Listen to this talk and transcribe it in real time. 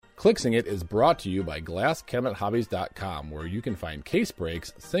Clixing It is brought to you by GlassCabinetHobbies.com, where you can find case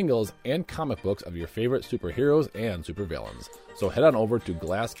breaks, singles, and comic books of your favorite superheroes and supervillains. So head on over to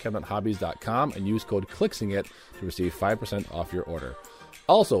GlassCabinetHobbies.com and use code CLIXINGIT to receive 5% off your order.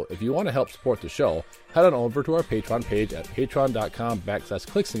 Also, if you want to help support the show, head on over to our Patreon page at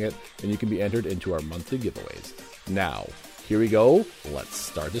patreon.com/CLIXINGIT, and you can be entered into our monthly giveaways. Now, here we go. Let's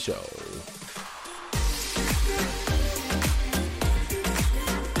start the show.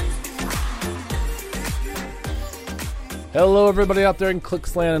 Hello, everybody out there in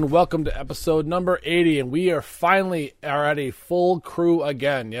Clicksland, and welcome to episode number 80. And we are finally at a full crew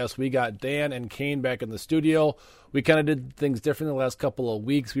again. Yes, we got Dan and Kane back in the studio. We kind of did things different the last couple of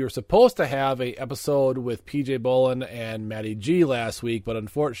weeks. We were supposed to have a episode with PJ Bolin and Matty G last week, but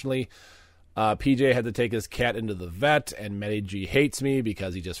unfortunately, PJ had to take his cat into the vet, and Matty G hates me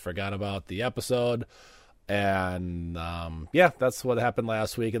because he just forgot about the episode. And yeah, that's what happened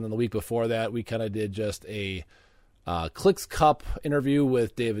last week. And then the week before that, we kind of did just a Clicks Cup interview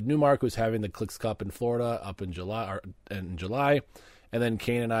with David Newmark, who's having the Clicks Cup in Florida up in July. And then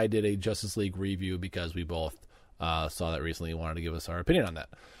Kane and I did a Justice League review because we both saw that recently and wanted to give us our opinion on that.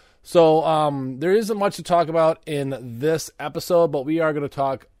 So there isn't much to talk about in this episode, but we are going to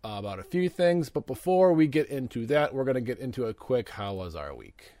talk about a few things. But before we get into that, we're going to get into a quick how was our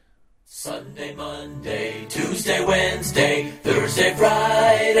week. Sunday, Monday, Tuesday, Wednesday, Thursday,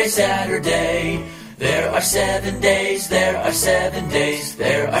 Friday, Saturday. There are 7 days, there are 7 days,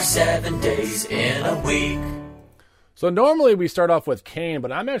 there are 7 days in a week. So normally we start off with Kane,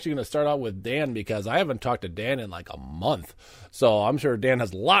 but I'm actually going to start out with Dan because I haven't talked to Dan in like a month. So I'm sure Dan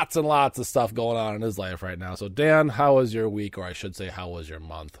has lots and lots of stuff going on in his life right now. So Dan, how was your week, or I should say, how was your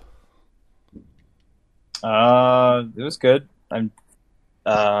month? It was good. I'm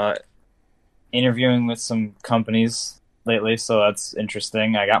interviewing with some companies lately, so that's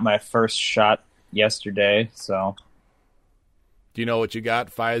interesting. I got my first shot yesterday, so. Do you know what you got?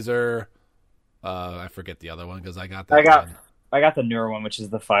 Pfizer? I forget the other one because I got that. I got the newer one, which is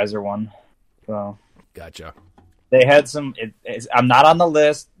the Pfizer one. So gotcha. They had some. I'm not on the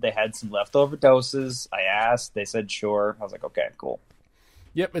list. They had some leftover doses. I asked. They said sure. I was like, okay, cool.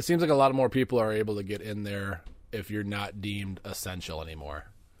 Yep. It seems like a lot more people are able to get in there if you're not deemed essential anymore.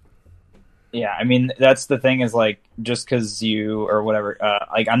 Yeah, I mean, that's the thing is, like, just because you, or whatever,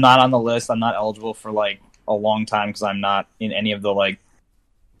 like, I'm not on the list, I'm not eligible for, like, a long time because I'm not in any of the, like,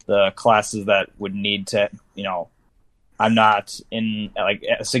 the classes that would need to, you know, I'm not in, like,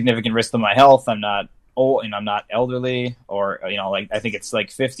 a significant risk to my health, I'm not old, I'm not elderly, or, you know, like, I think it's,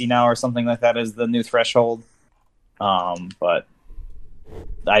 like, 50 now or something like that is the new threshold, but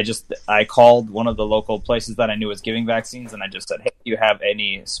I called one of the local places that I knew was giving vaccines, and I just said, hey, do you have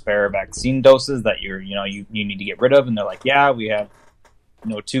any spare vaccine doses that you need to get rid of? And they're like, yeah, we have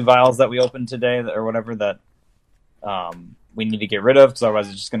 2 vials that we opened today or whatever that we need to get rid of because otherwise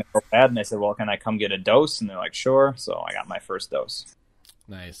it's just going to go bad. And I said, well, can I come get a dose? And they're like, sure. So I got my first dose.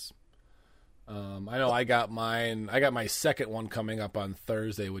 Nice. I know I got mine. I got my second one coming up on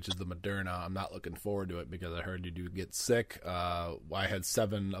Thursday, which is the Moderna. I'm not looking forward to it because I heard you do get sick. I had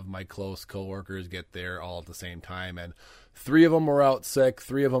 7 of my close coworkers get there all at the same time, and 3 of them were out sick,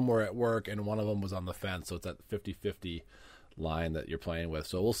 3 of them were at work, and 1 of them was on the fence. So it's that 50-50 line that you're playing with.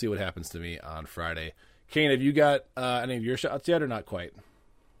 So we'll see what happens to me on Friday. Kane, have you got any of your shots yet or not quite?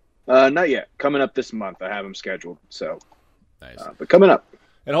 Not yet. Coming up this month. I have them scheduled. So, nice. But coming up.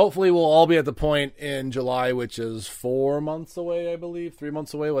 And hopefully we'll all be at the point in July, which is 4 months away, I believe, 3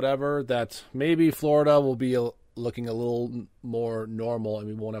 months away, whatever, that maybe Florida will be looking a little more normal and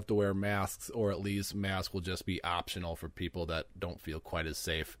we won't have to wear masks, or at least masks will just be optional for people that don't feel quite as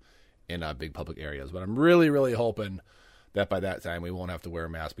safe in big public areas. But I'm really, really hoping that by that time we won't have to wear a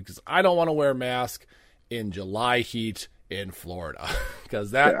mask, because I don't want to wear a mask in July heat in Florida because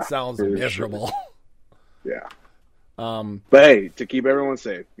that sounds miserable. Sure. Yeah. But hey, to keep everyone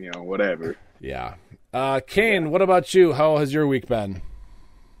safe, whatever. Yeah. Kane, what about you? How has your week been?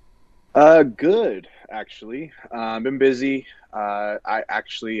 Good, actually. I've been busy. I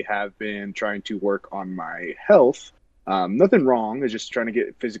actually have been trying to work on my health. Nothing wrong. It's just trying to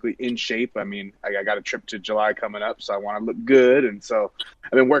get physically in shape. I mean, I got a trip to July coming up, so I want to look good. And so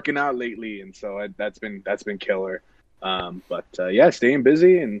I've been working out lately, and so that's been killer. But yeah, staying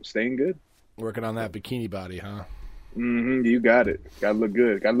busy and staying good. Working on that bikini body, huh? Mm-hmm, you got it. Gotta look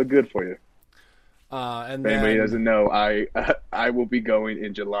good. Gotta look good for you. And if anybody doesn't know, I will be going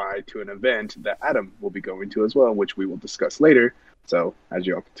in July to an event that Adam will be going to as well, which we will discuss later. So, as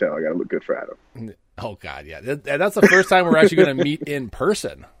you all can tell, I gotta look good for Adam. Oh God, yeah, that's the first time we're actually going to meet in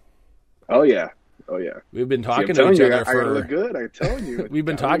person. Oh yeah, Oh yeah. We've been See, I'm talking to telling each you, other I gotta for. look good. I'm telling you. We've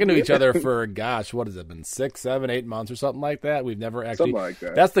been Gotta talking to look each good. other for, gosh, what has it been, 6, 7, 8 months or something like that? We've never actually. Something like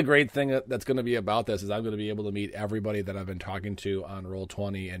that. That's the great thing that's going to be about this is I'm going to be able to meet everybody that I've been talking to on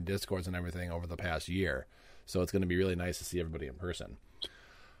Roll20 and Discords and everything over the past year. So it's going to be really nice to see everybody in person.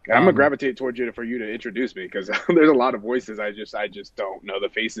 I'm gonna gravitate towards you for you to introduce me because there's a lot of voices I just don't know the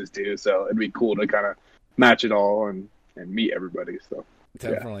faces to. So it'd be cool to kind of match it all and meet everybody. So.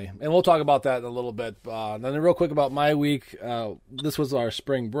 Definitely. Yeah. And we'll talk about that in a little bit. Then real quick about my week. This was our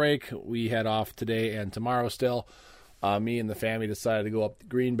spring break. We had off today and tomorrow still. Me and the family decided to go up to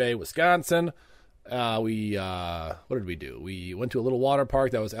Green Bay, Wisconsin. What did we do? We went to a little water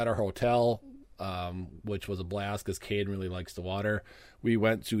park that was at our hotel, which was a blast because Caden really likes the water. We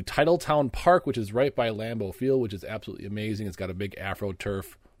went to Titletown Park, which is right by Lambeau Field, which is absolutely amazing. It's got a big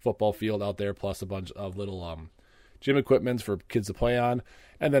AfroTurf football field out there, plus a bunch of little gym equipments for kids to play on.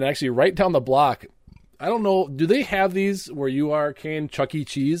 And then actually right down the block, I don't know, do they have these where you are, Kane, Chuck E.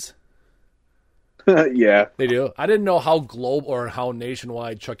 Cheese? Yeah. They do? I didn't know how global or how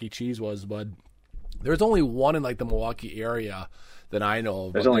nationwide Chuck E. Cheese was, but there's only one in like the Milwaukee area that I know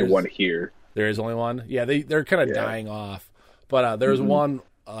of. There's only one here. There is only one? Yeah, they're kind of dying off. But there's one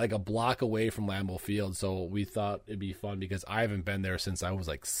like a block away from Lambeau Field, so we thought it'd be fun because I haven't been there since I was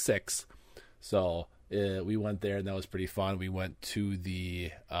like 6. So we went there, and that was pretty fun. We went to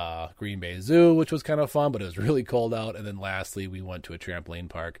the Green Bay Zoo, which was kind of fun, but it was really cold out. And then lastly, we went to a trampoline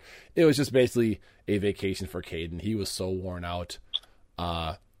park. It was just basically a vacation for Caden. He was so worn out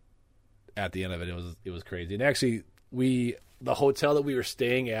at the end of it. It was crazy. And actually, the hotel that we were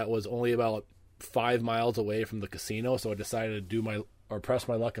staying at was only about 5 miles away from the casino, so I decided to press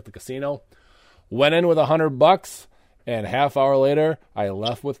my luck at the casino. Went in with $100, and half hour later, I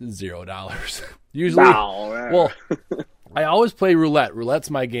left with $0. Usually, well, I always play roulette.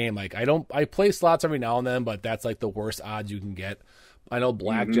 Roulette's my game. Like I play slots every now and then, but that's like the worst odds you can get. I know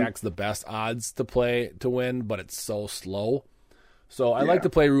blackjack's the best odds to win, but it's so slow. So I like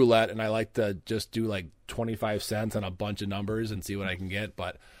to play roulette, and I like to just do like 25 cents on a bunch of numbers and see what I can get.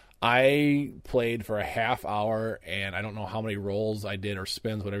 But I played for a half hour, and I don't know how many rolls I did or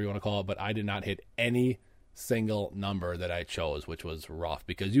spins, whatever you want to call it, but I did not hit any single number that I chose, which was rough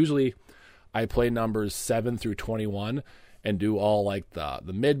because usually I play numbers 7 through 21 and do all like the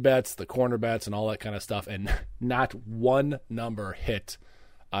mid bets, the corner bets, and all that kind of stuff, and not one number hit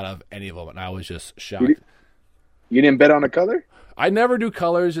out of any of them, and I was just shocked. You didn't bet on a color? I never do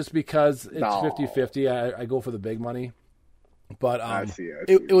colors just because it's 50-50. I go for the big money. But I see.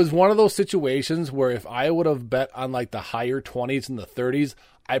 It was one of those situations where if I would have bet on like the higher 20s and the 30s,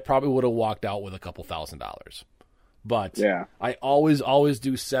 I probably would have walked out with a couple $1,000s. But I always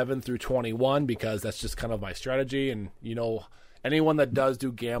do 7 through 21 because that's just kind of my strategy. And anyone that does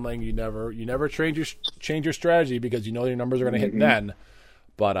do gambling, you never change your strategy because your numbers are going to hit then.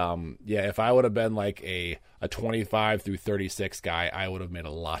 But if I would have been like a 25 through 36 guy, I would have made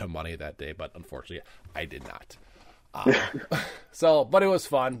a lot of money that day. But unfortunately, I did not. But it was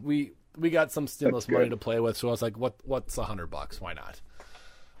fun. We got some stimulus money to play with, so I was like, what's $100? Why not?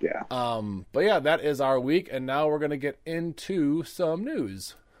 Yeah. But yeah, that is our week, and now we're gonna get into some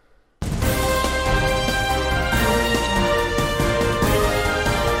news.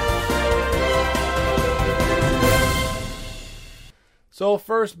 So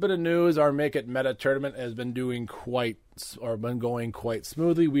first bit of news, our Make It Meta tournament has been going quite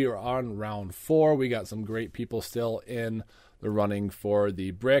smoothly. We are on round 4. We got some great people still in the running for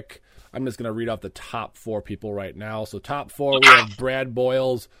the brick. I'm just going to read off the top 4 people right now. So top 4, we have Brad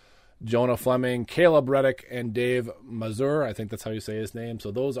Boyles, Jonah Fleming, Caleb Reddick, and Dave Mazur. I think that's how you say his name.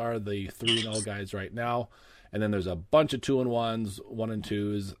 So those are the 3-0 guys right now. And then there's a bunch of 2-1s,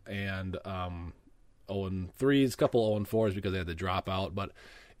 1-2s, and 0-3s, couple 0-4s because they had to drop out. But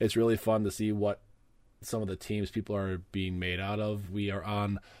it's really fun to see what some of the teams people are being made out of. We are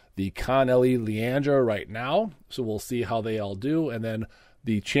on the Connelly Leandra right now, so we'll see how they all do. And then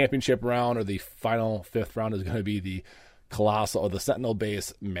the championship round, or the final 5th round, is going to be the Colossal or the Sentinel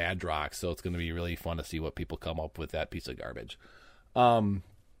Base Madrox. So it's going to be really fun to see what people come up with that piece of garbage.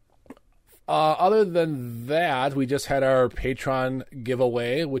 Other than that, we just had our Patreon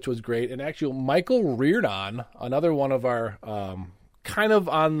giveaway, which was great. And actually, Michael Reardon, another one of our kind of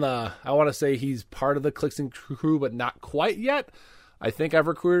on the, I want to say he's part of the Clixton crew, but not quite yet. I think I've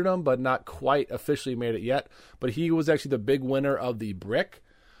recruited him, but not quite officially made it yet. But he was actually the big winner of the brick,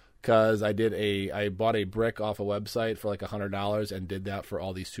 because I bought a brick off a website for like $100 and did that for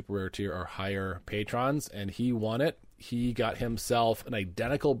all these super rare tier or higher patrons, and he won it. He got himself an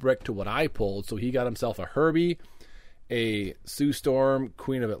identical brick to what I pulled, so he got himself a Herbie, a Sue Storm,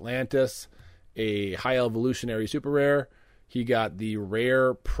 Queen of Atlantis, a High Evolutionary Super Rare. He got the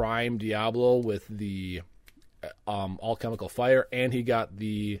Rare Prime Diablo with the Alchemical Fire, and he got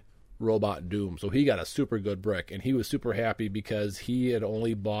the Robot Doom. So he got a super good brick, and he was super happy because he had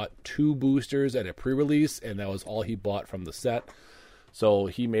only bought 2 boosters at a pre-release, and that was all he bought from the set. So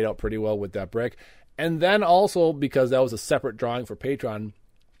he made out pretty well with that brick. And then also, because that was a separate drawing for Patreon,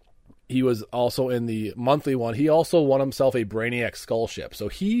 he was also in the monthly one. He also won himself a Brainiac Skull Ship. So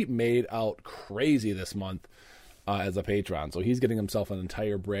he made out crazy this month as a patron. So he's getting himself an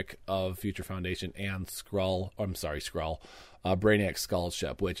entire brick of Future Foundation and Skrull, Brainiac Skull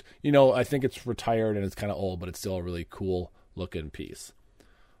Ship, which, I think it's retired and it's kind of old, but it's still a really cool looking piece.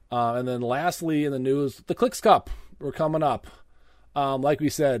 And then lastly in the news, the Clicks Cup. We're coming up. Like we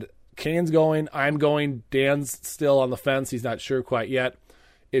said, Kane's going, I'm going, Dan's still on the fence. He's not sure quite yet.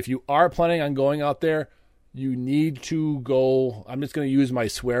 If you are planning on going out there, you need to go, I'm just going to use my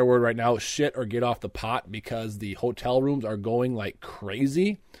swear word right now, shit or get off the pot, because the hotel rooms are going like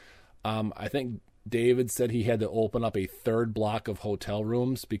crazy. I think David said he had to open up a 3rd block of hotel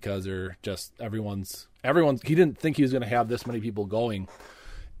rooms because they're just everyone's, he didn't think he was going to have this many people going.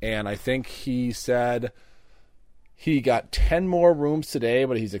 And I think he said he got 10 more rooms today,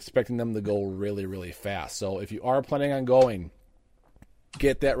 but he's expecting them to go really, really fast. So if you are planning on going,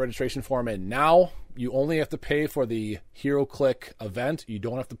 get that registration form in now. You only have to pay for the HeroClick event. You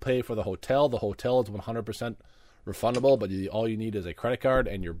don't have to pay for the hotel. The hotel is 100% refundable, but all you need is a credit card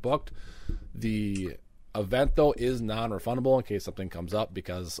and you're booked. The event, though, is non-refundable in case something comes up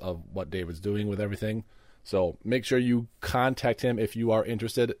because of what David's doing with everything. So make sure you contact him if you are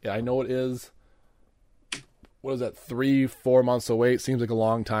interested. I know it is, 3-4 months away? It seems like a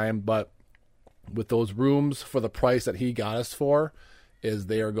long time, but with those rooms for the price that he got us for,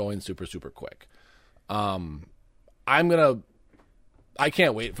 they are going super, super quick. I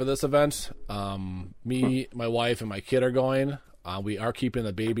can't wait for this event. Me, my wife, and my kid are going. We are keeping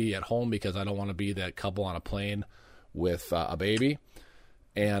the baby at home because I don't want to be that couple on a plane with a baby.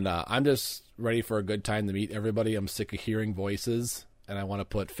 And I'm just ready for a good time to meet everybody. I'm sick of hearing voices, and I want to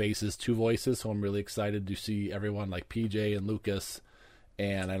put faces to voices. So I'm really excited to see everyone like PJ and Lucas.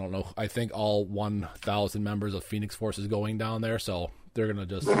 And I don't know, I think all 1,000 members of Phoenix Force is going down there. So they're going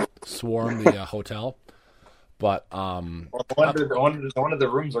to just swarm the hotel. But no wonder the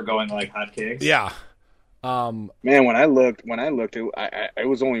rooms are going like hotcakes. Yeah. Man, when I looked, it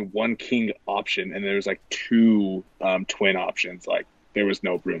was only one king option, and there was like 2 twin options. Like there was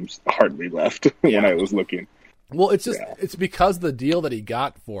no rooms hardly left when I was looking. Well, it's just it's because the deal that he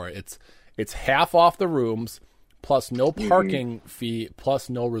got for it. It's half off the rooms, plus no parking fee, plus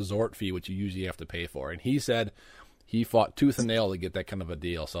no resort fee, which you usually have to pay for. And he said he fought tooth and nail to get that kind of a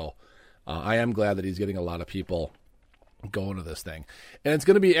deal. So I am glad that he's getting a lot of people going to this thing. And it's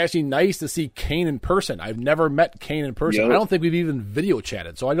going to be actually nice to see Kane in person. I've never met Kane in person. Yep. I don't think we've even video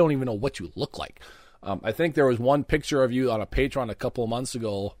chatted, so I don't even know what you look like. I think there was one picture of you on a Patreon a couple of months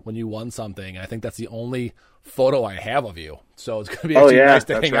ago when you won something. And I think that's the only photo I have of you. So it's going to be actually nice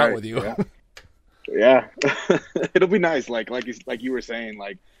to hang out with you. Yeah. It'll be nice. Like you were saying,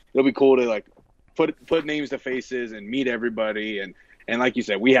 like it'll be cool to like put names to faces and meet everybody. And like you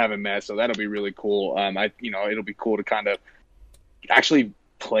said, we haven't met, so that'll be really cool. It'll be cool to kind of actually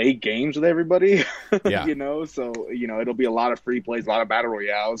play games with everybody. Yeah. So it'll be a lot of free plays, a lot of battle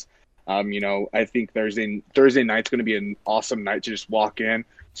royales. I think Thursday night's going to be an awesome night to just walk in,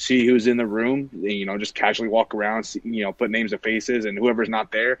 see who's in the room, just casually walk around, see, put names to faces, and whoever's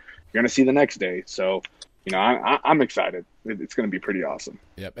not there, you're going to see the next day. So, I'm excited. It's going to be pretty awesome.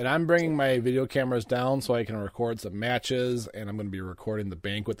 Yep. And I'm bringing my video cameras down so I can record some matches, and I'm going to be recording the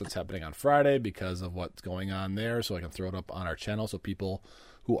banquet that's happening on Friday because of what's going on there, so I can throw it up on our channel so people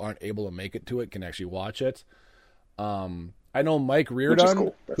who aren't able to make it to it can actually watch it. I know Mike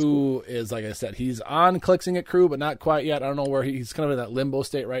Reardon, who is, like I said, he's on Clixing It crew, but not quite yet. I don't know where he's kind of in that limbo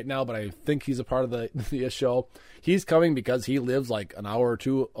state right now, but I think he's a part of the show. He's coming because he lives like an hour or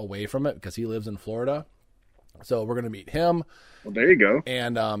 2 away from it because he lives in Florida. So we're going to meet him. Well, there you go.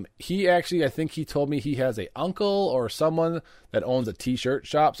 And he actually, I think he told me he has a uncle or someone that owns a t-shirt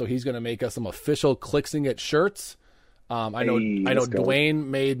shop. So he's going to make us some official Clixing It shirts. I know Dwayne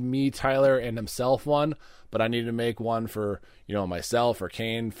made me, Tyler, and himself one, but I need to make one for, myself or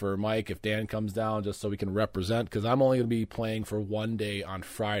Kane, for Mike, if Dan comes down, just so we can represent, because I'm only going to be playing for one day on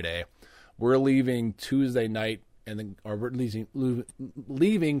Friday. We're leaving Tuesday night, we're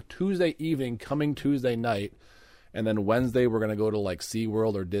leaving Tuesday evening, coming Tuesday night, and then Wednesday we're going to go to like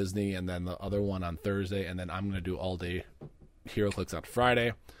SeaWorld or Disney, and then the other one on Thursday, and then I'm going to do all day HeroClix on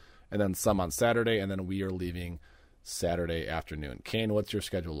Friday, and then some on Saturday, and then we are leaving Saturday afternoon. Kane, what's your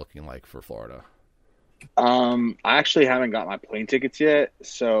schedule looking like for Florida? I actually haven't got my plane tickets yet,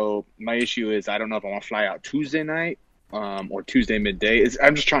 so my issue is I don't know if I want to fly out Tuesday night, or Tuesday midday.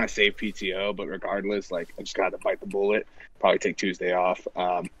 I'm just trying to save PTO, but regardless, like I just got to bite the bullet. Probably take Tuesday off.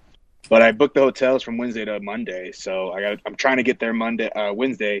 But I booked the hotels from Wednesday to Monday, so I'm trying to get there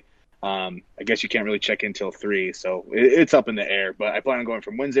Wednesday. I guess you can't really check in till 3, so it's up in the air. But I plan on going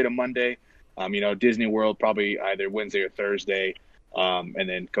from Wednesday to Monday. Disney World probably either Wednesday or Thursday, and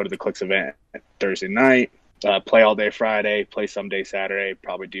then go to the Clicks event Thursday night. Play all day Friday, play someday Saturday.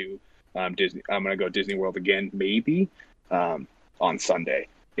 Probably do Disney. I'm gonna go Disney World again, maybe on Sunday.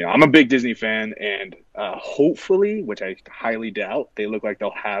 I'm a big Disney fan, and hopefully, which I highly doubt, they look like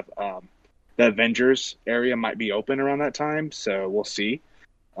they'll have the Avengers area might be open around that time. So we'll see.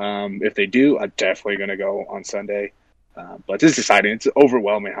 If they do, I'm definitely going to go on Sunday. But it's exciting. It's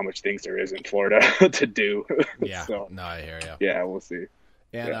overwhelming how much things there is in Florida to do. Yeah, so, no, I hear you. Yeah, we'll see.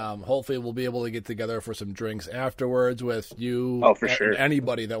 And hopefully we'll be able to get together for some drinks afterwards with you. Oh, for sure.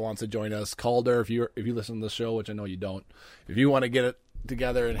 Anybody that wants to join us. Calder, if you listen to the show, which I know you don't, if you want to get it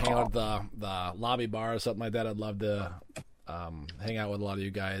together and hang out at the lobby bar or something like that, I'd love to hang out with a lot of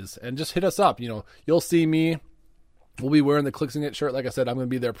you guys. And just hit us up. You'll see me. We'll be wearing the Clicks and It shirt. Like I said, I'm going to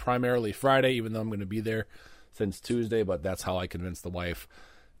be there primarily Friday, even though I'm going to be there since Tuesday, but that's how I convinced the wife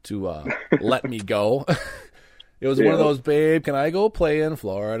to let me go. It was one of those, babe, can I go play in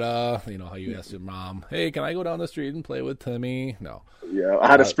Florida? You know how you asked your mom, hey, can I go down the street and play with Timmy? No. Yeah, I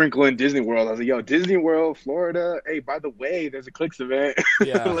had to sprinkle in Disney World. I was like, yo, Disney World, Florida. Hey, by the way, there's a Clicks event.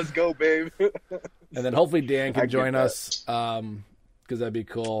 Yeah. Let's go, babe. And then hopefully Dan can join us, because that'd be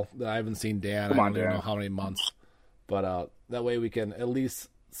cool. I haven't seen Dan. I don't know how many months. But that way we can at least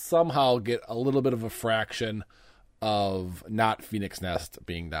somehow get a little bit of a fraction of not Phoenix Nest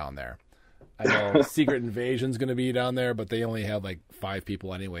being down there. I know Secret Invasion's going to be down there, but they only have like 5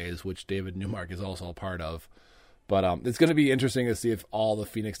 people anyways, which David Newmark is also a part of. But it's going to be interesting to see if all the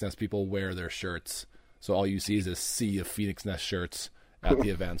Phoenix Nest people wear their shirts. So all you see is a sea of Phoenix Nest shirts at the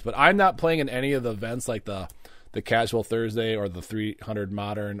events. But I'm not playing in any of the events like the Casual Thursday or the 300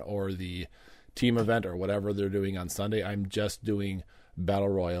 Modern or the team event or whatever they're doing on Sunday. I'm just doing Battle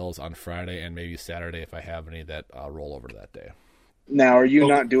Royals on Friday and maybe Saturday if I have any that roll over to that day. Now, are you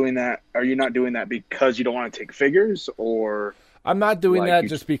not doing that? Are you not doing that because you don't want to take figures, or I'm not doing that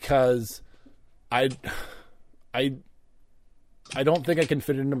just because I don't think I can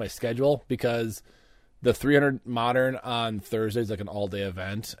fit it into my schedule because the 300 Modern on Thursday is like an all-day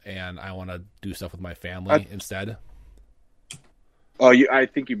event, and I want to do stuff with my family instead. Oh, I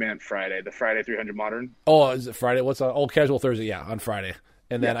think you meant Friday, the Friday 300 Modern. Oh, is it Friday? What's on? Oh, Casual Thursday, yeah, on Friday.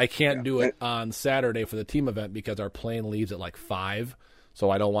 And then I can't do it on Saturday for the team event because our plane leaves at like 5. So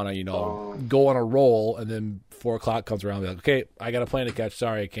I don't want to, go on a roll and then 4 o'clock comes around and be like, okay, I got a plane to catch.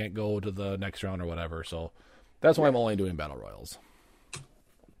 Sorry, I can't go to the next round or whatever. So that's why I'm only doing Battle Royals.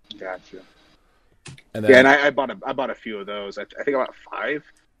 Gotcha. And then, and I bought a few of those. I think I bought 5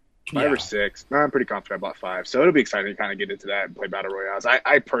 or 6. No, I'm pretty confident I bought 5. So it'll be exciting to kind of get into that and play Battle Royales.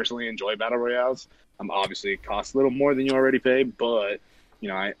 I personally enjoy Battle Royales. Obviously, it costs a little more than you already pay, but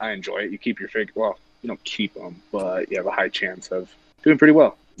I enjoy it. You keep your figure. Well, you don't keep them, but you have a high chance of doing pretty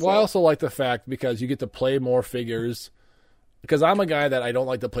well. Well, I also like the fact because you get to play more figures. Because I'm a guy that I don't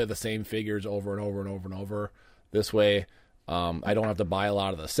like to play the same figures over and over and over and over. This way, I don't have to buy a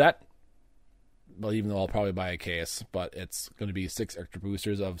lot of the set. Well, even though I'll probably buy a case, but it's going to be 6 extra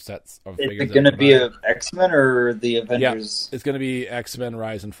boosters of sets of figures. Is it going to be a X-Men or the Avengers? Yeah, it's going to be X-Men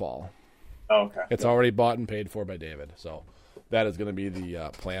Rise and Fall. Oh, okay. It's already bought and paid for by David, so that is going to be the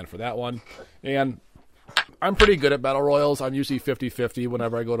plan for that one. And I'm pretty good at Battle Royals. I'm usually 50-50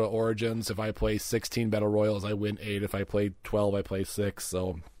 whenever I go to Origins. If I play 16 Battle Royals, I win 8. If I play 12, I play 6.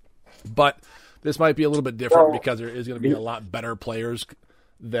 So, but this might be a little bit different because there is going to be a lot better players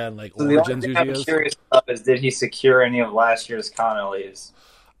than like Origins usually is. I'm curious about is, did he secure any of last year's Connolly's?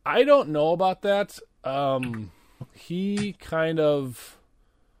 I don't know about that. He kind of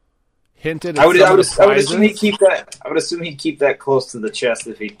hinted at I would assume he'd keep that. I would assume he'd keep that close to the chest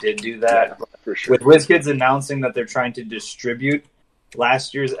if he did do that. Yeah, for sure. With WizKids announcing that they're trying to distribute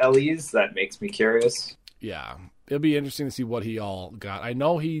last year's LEs, that makes me curious. Yeah, it'll be interesting to see what he all got. I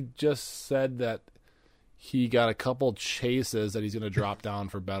know he just said that he got a couple chases that he's going to drop down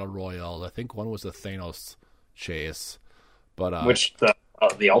for Battle Royale. I think one was the Thanos chase, but which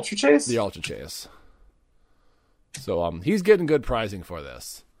the Ultra Chase? The Ultra Chase. So he's getting good pricing for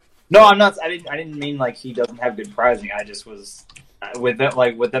this. No, I'm not. I didn't mean like he doesn't have good pricing. I just was with that,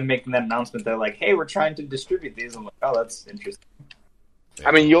 like with them making that announcement. They're like, "Hey, we're trying to distribute these." I'm like, "Oh, that's interesting."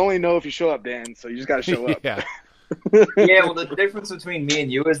 I mean, you only know if you show up, Dan. So you just got to show up. Yeah, Yeah, well, the difference between me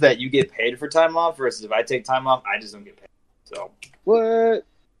and you is that you get paid for time off versus if I take time off, I just don't get paid. So What?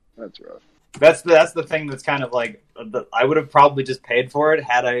 That's rough. that's the thing that's kind of like I would have probably just paid for it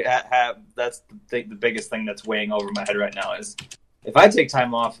had I had. That's the biggest thing that's weighing over my head right now is if I take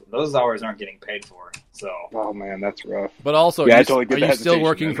time off, those hours aren't getting paid for. So Oh man, that's rough. But also, Yeah, I you, totally get are the you still hesitation,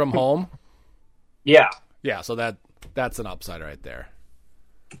 working man. from home? yeah, Yeah, so that's an upside right there.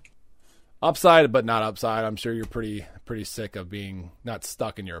 Upside, but not upside. I'm sure you're pretty sick of being not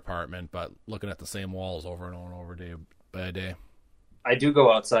stuck in your apartment, but looking at the same walls over and over and over day by day. I do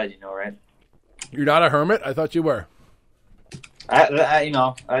go outside, right? You're not a hermit? I thought you were.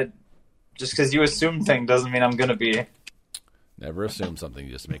 I just because you assume things doesn't mean I'm gonna be. Never assume something,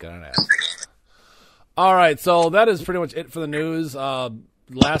 you just make it an ass. All right, so that is pretty much it for the news.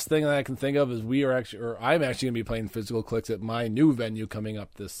 Last thing that I can think of is I'm actually going to be playing Physical Clicks at my new venue coming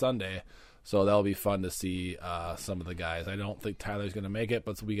up this Sunday. So that'll be fun to see some of the guys. I don't think Tyler's going to make it,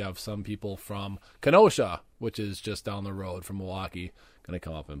 but we have some people from Kenosha, which is just down the road from Milwaukee, going to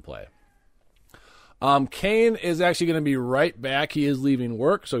come up and play. Kane is actually going to be right back. He is leaving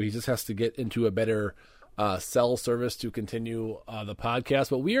work, so he just has to get into a better cell service to continue the podcast.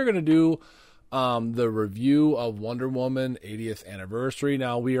 But we are going to do the review of Wonder Woman 80th anniversary.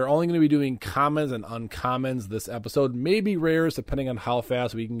 Now, we are only going to be doing commons and uncommons this episode, maybe rares, depending on how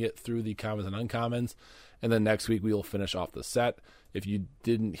fast we can get through the commons and uncommons. And then next week, we will finish off the set. If you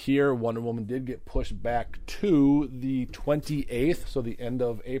didn't hear, Wonder Woman did get pushed back to the 28th, so the end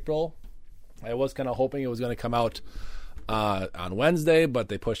of April. I was kind of hoping it was going to come out on Wednesday, but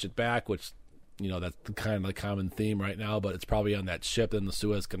they pushed it back, which that's kind of the common theme right now, but it's probably on that ship in the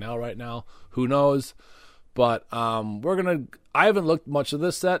Suez Canal right now. Who knows? But I haven't looked much of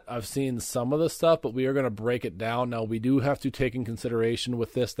this set. I've seen some of the stuff, but we are going to break it down. Now, we do have to take in consideration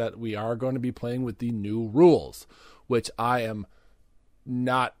with this that we are going to be playing with the new rules, which I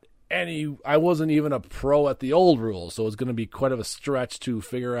wasn't even a pro at the old rules, so it's going to be quite of a stretch to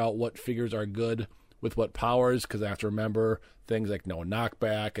figure out what figures are good with what powers, because I have to remember things like no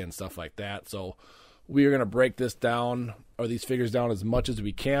knockback and stuff like that. So we are going to break this down, or these figures down, as much as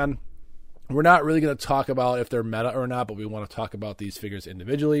we can. We're not really going to talk about if they're meta or not, but we want to talk about these figures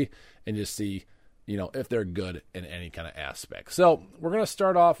individually and just see, if they're good in any kind of aspect. So we're going to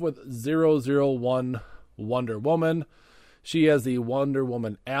start off with 001 Wonder Woman. She has the Wonder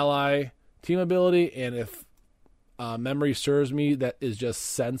Woman ally team ability, and if memory serves me, that is just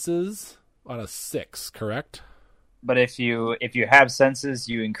senses on a 6, correct? But if you have senses,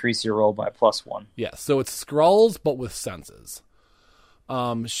 you increase your roll by +1. Yes, so it's Skrulls, but with senses.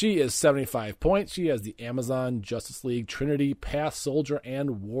 She is 75 points. She has the Amazon, Justice League, Trinity, Past Soldier,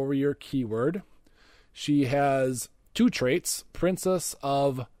 and Warrior keyword. She has 2 traits, Princess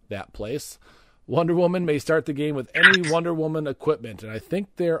of that place. Wonder Woman may start the game with any Wonder Woman equipment, and I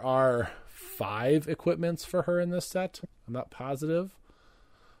think there are 5 equipments for her in this set. I'm not positive.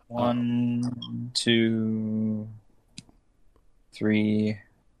 1, 2, 3.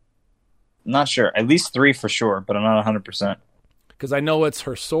 I'm not sure. At least 3 for sure, but I'm not 100%. Because I know it's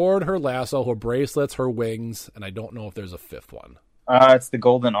her sword, her lasso, her bracelets, her wings, and I don't know if there's a 5th one. It's the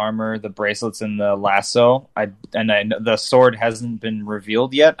golden armor, the bracelets, and the lasso. I know the sword hasn't been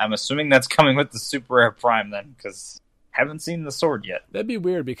revealed yet. I'm assuming that's coming with the Super Rare Prime then, because haven't seen the sword yet. That'd be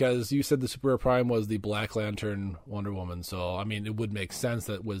weird because you said the Super Rare Prime was the Black Lantern Wonder Woman, so I mean it would make sense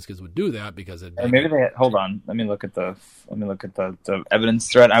that WizKids would do that because it. Maybe they hold on. Let me look at the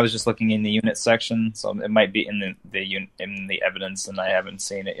evidence thread. I was just looking in the unit section, so it might be in the evidence, and I haven't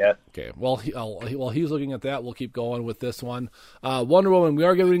seen it yet. Okay, well, while he's looking at that, we'll keep going with this one. Wonder Woman, we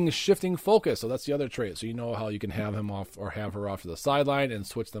are getting shifting focus, so that's the other trait. So you know how you can have him off or have her off to the sideline and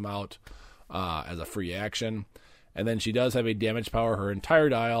switch them out as a free action. And then she does have a damage power her entire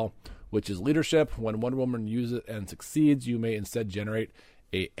dial, which is leadership. When Wonder Woman uses it and succeeds, you may instead generate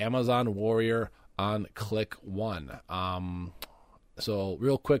a Amazon Warrior on click 1. So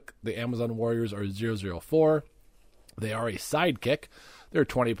real quick, the Amazon Warriors are 004. They are a sidekick. They're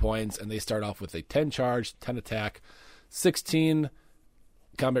 20 points, and they start off with a 10 charge, 10 attack, 16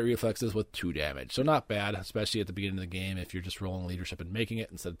 combat reflexes with 2 damage. So not bad, especially at the beginning of the game if you're just rolling leadership and making it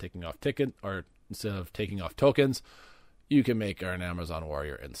instead of taking off tokens, you can make her an Amazon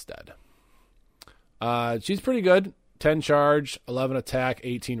Warrior instead. She's pretty good. 10 charge, 11 attack,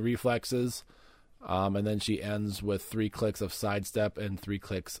 18 reflexes. And then she ends with 3 clicks of sidestep and 3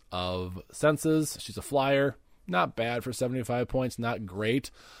 clicks of senses. She's a flyer. Not bad for 75 points. Not great.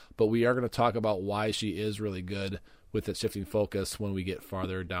 But we are going to talk about why she is really good with its shifting focus when we get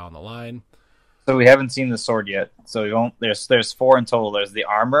farther down the line. So we haven't seen the sword yet. So there's 4 in total. There's the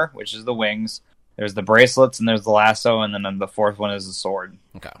armor, which is the wings. There's the bracelets, and there's the lasso, and then the fourth one is the sword.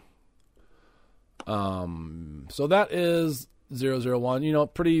 Okay. So that is 001.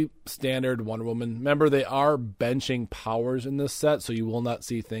 Pretty standard Wonder Woman. Remember, they are benching powers in this set, so you will not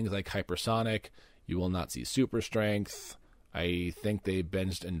see things like hypersonic. You will not see super strength. I think they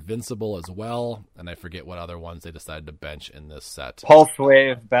benched Invincible as well, and I forget what other ones they decided to bench in this set. Pulse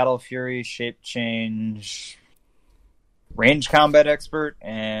Wave, Battle Fury, Shape Change, Range Combat Expert,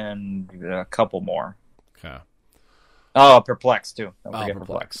 and a couple more. Okay. Oh, Perplex, too. Don't Oh, forget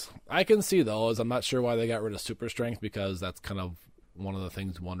Perplex. I can see those. I'm not sure why they got rid of super strength, because that's kind of one of the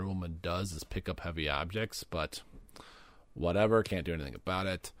things Wonder Woman does is pick up heavy objects, but whatever. Can't do anything about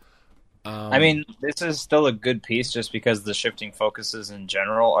it. I mean, this is still a good piece just because the shifting focuses in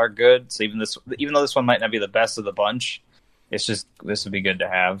general are good. So even though this one might not be the best of the bunch, it's just this would be good to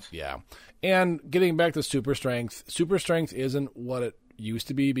have. Yeah. And getting back to super strength isn't what it used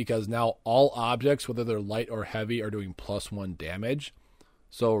to be, because now all objects, whether they're light or heavy, are doing +1 damage.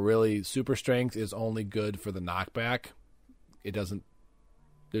 So really, super strength is only good for the knockback.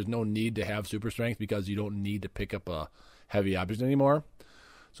 There's no need to have super strength because you don't need to pick up a heavy object anymore.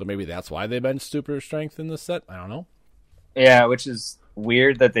 So maybe that's why they benched super strength in this set. I don't know. Yeah, which is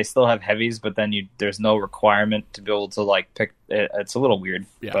weird that they still have heavies, but then there's no requirement to be able to pick. It's a little weird.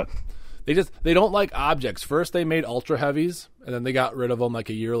 Yeah. But They don't like objects. First they made ultra heavies, and then they got rid of them a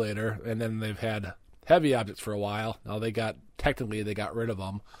year later, and then they've had heavy objects for a while. Now they got rid of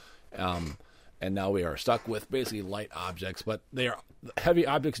them, and now we are stuck with basically light objects. But heavy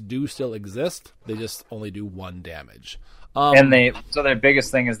objects do still exist. They just only do 1 damage. And their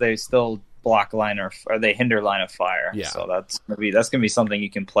biggest thing is they still block line or they hinder line of fire. Yeah. So that's gonna be something you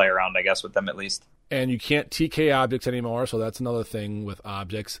can play around, I guess, with them at least. And you can't TK objects anymore, so that's another thing with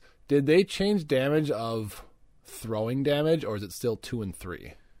objects. Did they change damage of throwing damage, or is it still 2 and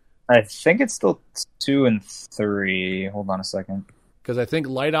 3? I think it's still 2 and 3. Hold on a second. Because I think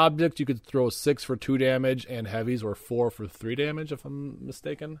light objects you could throw 6 for 2 damage, and heavies were 4 for 3 damage, if I'm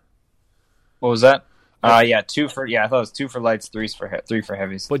mistaken. What was that? Yeah, 2 for. Yeah, I thought it was 2 for lights, 3 for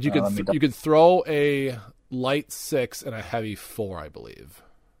heavies. But you could throw a light 6 and a heavy 4, I believe.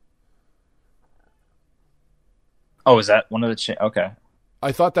 Oh, is that one of the? Okay.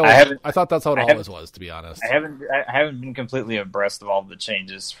 I thought that's how it always was, to be honest. I haven't been completely abreast of all the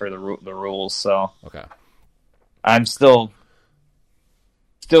changes for the rules, so okay. I'm still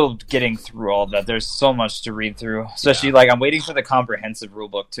getting through all of that. There's so much to read through, especially I'm waiting for the comprehensive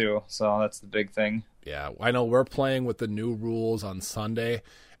rulebook too. So that's the big thing. Yeah, I know we're playing with the new rules on Sunday,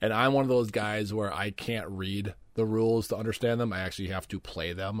 and I'm one of those guys where I can't read the rules to understand them. I actually have to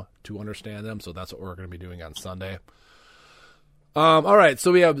play them to understand them. So that's what we're going to be doing on Sunday. All right,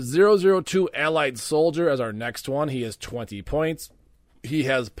 so we have 002 Allied Soldier as our next one. He has 20 points. He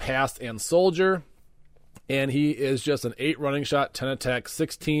has Past and Soldier, and he is just an 8 running shot, 10 attack,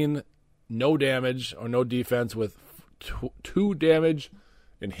 16 no damage or no defense with 2 damage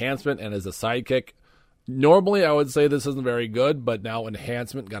enhancement, and is a sidekick. Normally, I would say this isn't very good, but now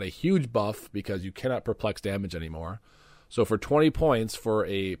enhancement got a huge buff because you cannot perplex damage anymore. So for 20 points for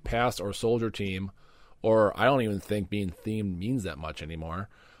a Past or Soldier team, or I don't even think being themed means that much anymore.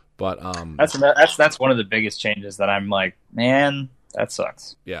 But that's one of the biggest changes that I'm like, man, that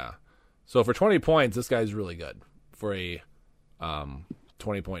sucks. Yeah. So for 20 points, this guy's really good for a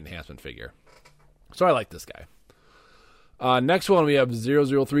 20-point enhancement figure. So I like this guy. Next one, we have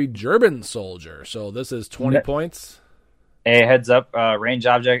 003 German Soldier. So this is 20 points. Hey, heads up, range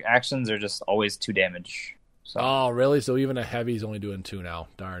object actions are just always 2 damage. So. Oh, really? So even a heavy's only doing 2 now.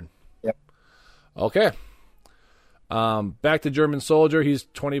 Darn. Yep. Okay. Back to German Soldier. He's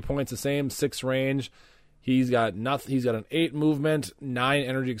 20 points the same, 6 range. He's got nothing. He's got an 8 movement, 9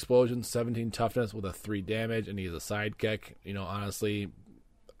 energy explosion, 17 toughness with a 3 damage, and he's a sidekick. Honestly,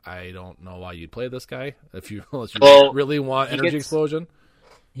 I don't know why you'd play this guy unless you really want energy explosion.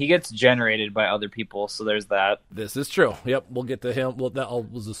 He gets generated by other people, so there's that. This is true. Yep, we'll get to him. Well, that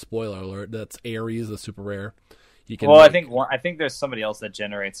was a spoiler alert. That's Ares, the super rare. I think there's somebody else that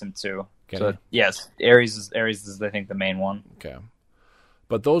generates him too. So, yes, Ares is I think the main one. Okay.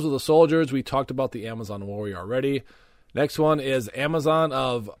 But those are the soldiers. We talked about the Amazon warrior already. Next one is Amazon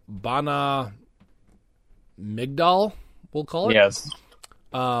of Bana Migdal, we'll call it. Yes.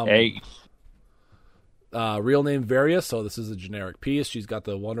 Real name Various, so this is a generic piece. She's got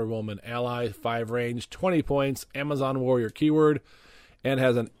the Wonder Woman ally, 5 range, 20 points, Amazon warrior keyword, and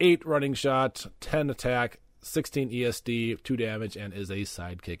has an 8 running shot, 10 attack, 16 ESD, 2 damage, and is a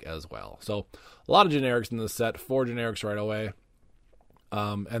sidekick as well. So a lot of generics in this set, 4 generics right away.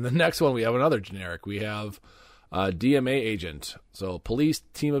 And the next one, we have another generic. We have DMA agent. So police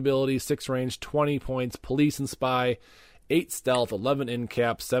team ability, 6 range, 20 points. Police and spy, 8 stealth, 11 in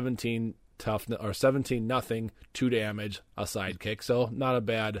cap, 17 toughness, or 17 nothing, 2 damage, a sidekick. So not a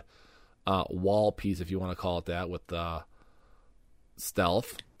bad wall piece, if you want to call it that, with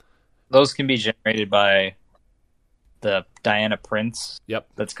stealth. Those can be generated by the Diana Prince. Yep.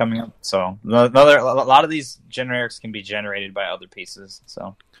 That's coming up. So a lot of these generics can be generated by other pieces.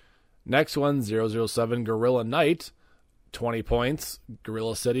 So next one, 007 Gorilla Knight, 20 points.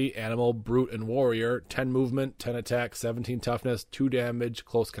 Gorilla City, Animal, Brute, and Warrior, 10 movement, 10 attack, 17 toughness, 2 damage,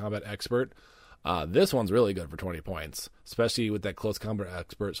 close combat expert. This one's really good for 20 points, especially with that close combat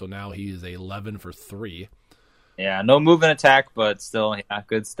expert. So now he is 11 for 3. Yeah, no movement attack, but still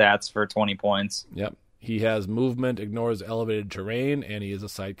good stats for 20 points. Yep. He has movement, ignores elevated terrain, and he is a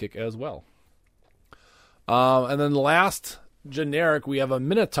sidekick as well. And then last generic, we have a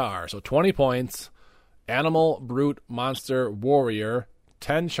Minotaur. So 20 points. Animal, Brute, Monster, Warrior,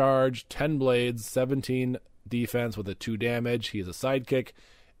 10 charge, 10 blades, 17 defense with a 2 damage. He is a sidekick,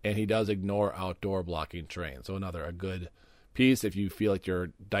 and he does ignore outdoor blocking terrain. So a good piece. If you feel like your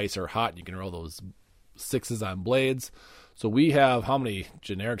dice are hot, you can roll those 6s on blades. So we have, how many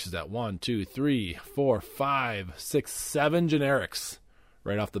generics is that? 1, 2, 3, 4, 5, 6, 7 generics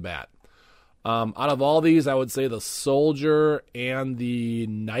right off the bat. Out of all these, I would say the Soldier and the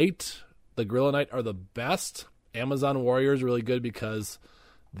Knight, the Gorilla Knight, are the best. Amazon Warrior is really good because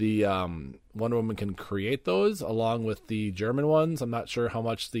the Wonder Woman can create those along with the German ones. I'm not sure how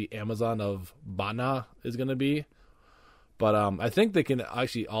much the Amazon of Bana is going to be, but I think they can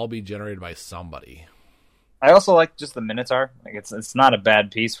actually all be generated by somebody. I also like just the Minotaur. Like it's not a bad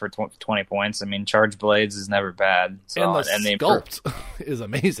piece for 20 points. I mean, charge blades is never bad. So, and the sculpt is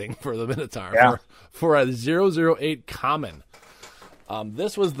amazing for the Minotaur. Yeah. For a 008 common.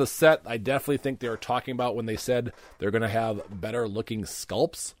 This was the set I definitely think they were talking about when they said they're going to have better looking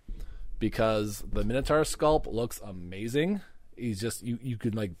sculpts, because the Minotaur sculpt looks amazing. He's just, you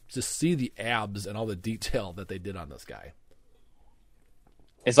can like just see the abs and all the detail that they did on this guy.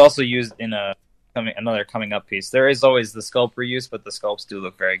 It's also used in another coming up piece. There is always the sculpt reuse, but the sculpts do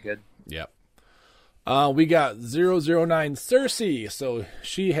look very good. Yep. We got 009 Cersei. So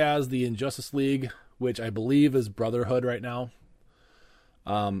she has the Injustice League, which I believe is Brotherhood right now.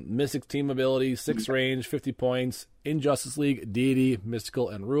 Mystic team ability, 6 range, 50 points. Injustice League, deity, mystical,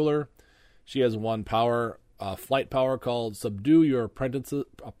 and ruler. She has 1 power, flight power called Subdue Your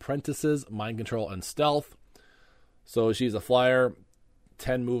Apprentices, Mind Control, and Stealth. So she's a flyer,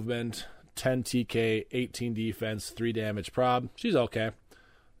 10 movement, 10 TK, 18 defense, 3 damage prob. She's okay.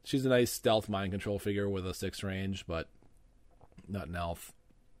 She's a nice stealth mind control figure with a 6 range, but not an elf.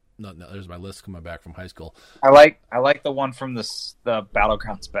 There's my list coming back from high school. I like the one from the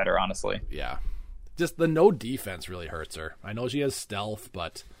Battlegrounds better, honestly. Yeah. Just the no defense really hurts her. I know she has stealth,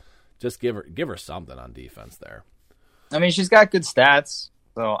 but just give her something on defense there. I mean, she's got good stats.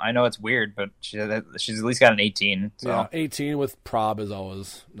 So I know it's weird, but she's at least got an 18. So. Yeah, 18 with prob is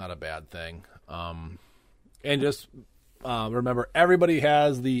always not a bad thing. And just remember, everybody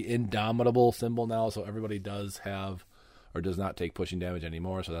has the Indomitable symbol now, so everybody does have or does not take pushing damage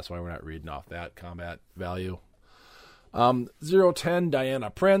anymore, so that's why we're not reading off that combat value. 010 Diana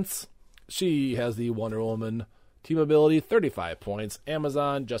Prince. She has the Wonder Woman team ability, 35 points.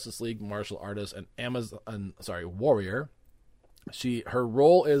 Amazon, Justice League, Martial Artist, and Warrior. Her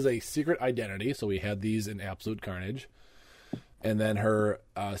role is a secret identity, so we had these in Absolute Carnage. And then her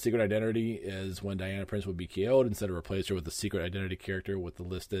secret identity is when Diana Prince would be KO'd, instead of replace her with the secret identity character with the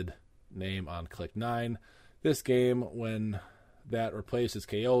listed name on click 9. This game, when that replaces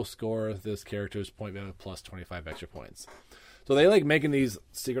KO, score this character's point value plus 25 extra points. So they like making these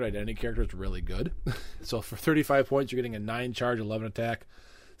secret identity characters really good. So for 35 points, you're getting a 9 charge, 11 attack,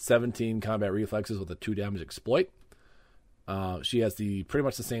 17 combat reflexes with a 2 damage exploit. She has pretty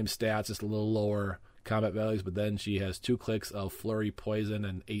much the same stats, just a little lower combat values, but then she has 2 clicks of flurry, poison,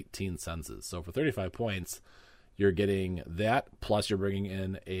 and 18 senses. So for 35 points, you're getting that, plus you're bringing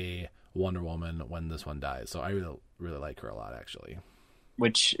in a Wonder Woman when this one dies. So I really, really like her a lot, actually.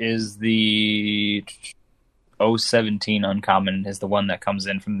 Which is the 017 uncommon, is the one that comes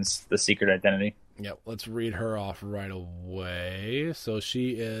in from the secret identity. Yep, let's read her off right away. So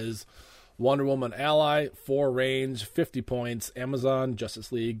she is Wonder Woman ally, 4 range, 50 points, Amazon,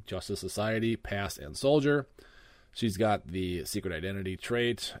 Justice League, Justice Society, Past, and Soldier. She's got the secret identity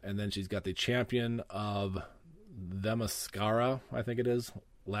trait, and then she's got the Champion of Themyscira, I think it is,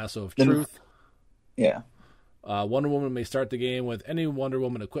 Lasso of Truth. Yeah. Wonder Woman may start the game with any Wonder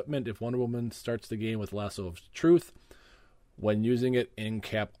Woman equipment. If Wonder Woman starts the game with Lasso of Truth, when using it, in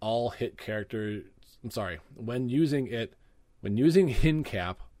cap all hit characters When using Hin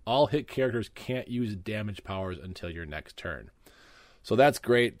Cap, all hit characters can't use damage powers until your next turn. So that's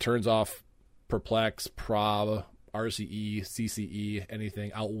great. Turns off Perplex, Prob, RCE, CCE,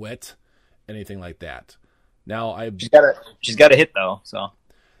 anything, Outwit, anything like that. Now she's got to hit though. So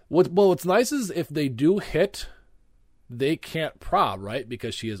what's nice is if they do hit, they can't Prob, right?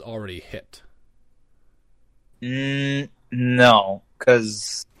 Because she is already hit. No,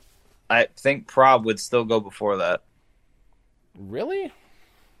 because I think Prob would still go before that. Really?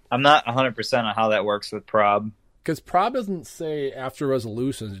 I'm not 100% on how that works with Prob. Because Prob doesn't say after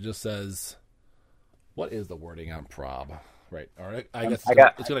resolutions, it just says, what is the wording on Prob? Right. All right. I guess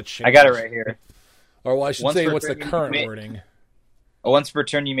it's going to change. I got it right here. Or well, I should say, what's the current wording? Once per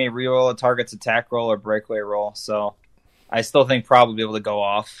turn, you may reroll a target's attack roll or breakaway roll. So I still think Prob will be able to go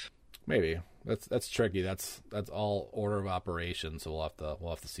off. Maybe. That's tricky. That's all order of operations, so we'll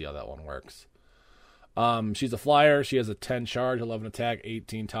have to see how that one works. She's a flyer. She has a 10 charge, 11 attack,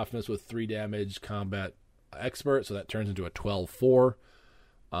 18 toughness with 3 damage, combat expert, so that turns into a 12-4.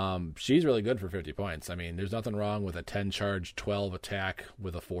 She's really good for 50 points. I mean, there's nothing wrong with a 10 charge, 12 attack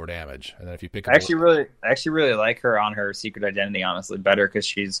with a 4 damage. And then if you pick up I actually really like her on her secret identity, honestly, better because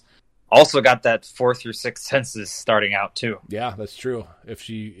she's also got that 4 through 6 senses starting out too. Yeah, that's true. If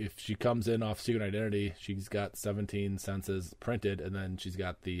she comes in off secret identity, she's got 17 senses printed, and then she's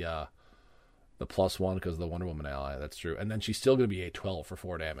got the +1 because of the Wonder Woman ally. That's true. And then she's still going to be a 12 for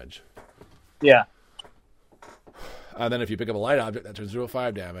 4 damage. Yeah. And then if you pick up a light object, that turns into a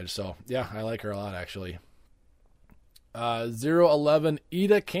 5 damage. So, yeah, I like her a lot, actually. 011,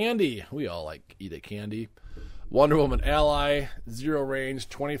 Ida Candy. We all like Ida Candy. Wonder Woman ally, 0 range,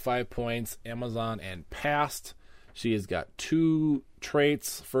 25 points, Amazon and past. She has got 2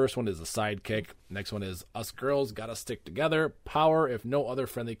 traits. First one is a sidekick. Next one is us girls gotta stick together. Power, if no other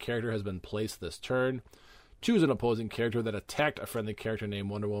friendly character has been placed this turn. Choose an opposing character that attacked a friendly character named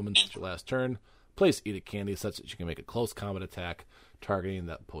Wonder Woman since your last turn. Place Ida Candy such that you can make a close combat attack targeting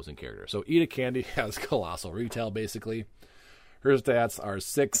that opposing character. So Ida Candy has colossal retail, basically. Her stats are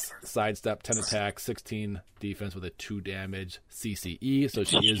 6 sidestep, 10 attack, 16 defense with a 2 damage CCE. So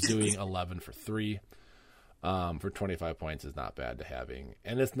she is doing 11 for 3. For 25 points is not bad to having.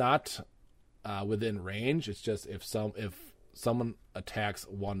 And it's not within range. It's just if someone attacks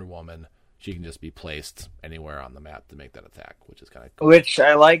Wonder Woman, she can just be placed anywhere on the map to make that attack, which is kind of cool. Which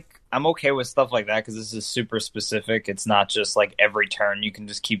I like. I'm okay with stuff like that because this is super specific. It's not just like every turn you can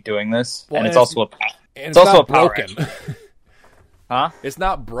just keep doing this. Well, and it's also a power action. Huh? It's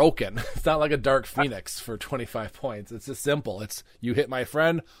not broken. It's not like a Dark Phoenix for 25 points. It's just simple. It's you hit my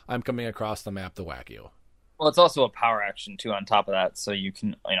friend, I'm coming across the map to whack you. Well, it's also a power action, too, on top of that, so you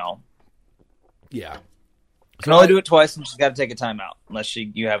can, Yeah. You can only do it twice, and she's got to take a timeout, unless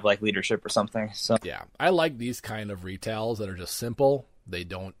you have, like, leadership or something. So yeah, I like these kind of retails that are just simple. They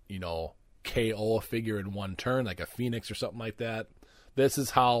don't, KO a figure in one turn, like a Phoenix or something like that. This is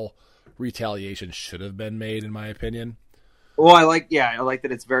how Retaliation should have been made, in my opinion. Well, I like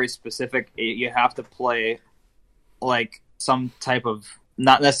that it's very specific. You have to play like some type of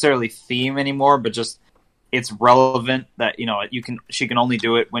not necessarily theme anymore, but just it's relevant that she can only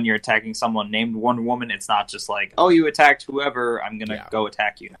do it when you're attacking someone named Wonder Woman. It's not just like, oh, you attacked whoever, I'm gonna go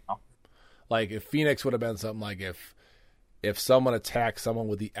attack you now. Like if Phoenix would have been something like if someone attacks someone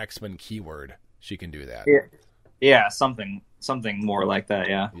with the X-Men keyword, she can do that. Yeah, something more like that.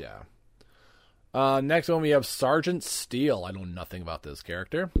 Yeah. Next one we have Sergeant Steel. I know nothing about this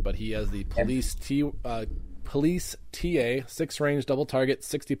character, but he has the police TA, 6 range, double target,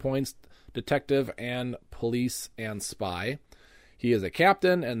 60 points, detective and police and spy. He is a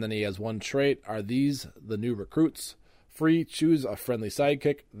captain, and then he has 1 trait. Are these the new recruits? Free, choose a friendly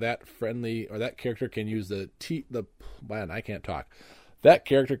sidekick. That character can use That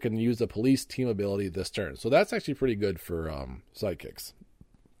character can use the police team ability this turn. So that's actually pretty good for sidekicks.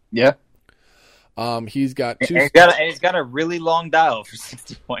 Yeah. He's got 2. He's got a really long dial for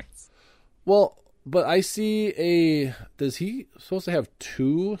 60 points. Well, but I see does he supposed to have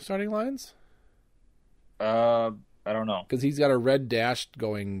 2 starting lines? I don't know. Because he's got a red dash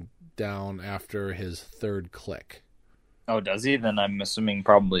going down after his 3rd click. Oh, does he? Then I'm assuming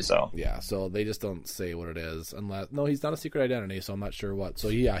probably so. Yeah, so they just don't say what it is. No, he's not a secret identity, so I'm not sure what. So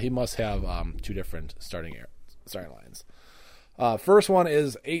yeah, he must have 2 different starting lines. First one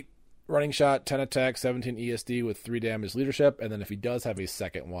is 8 running shot, 10 attack, 17 ESD with 3 damage leadership, and then if he does have a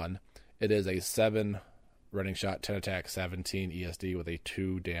second one, it is a 7 running shot, 10 attack, 17 ESD with a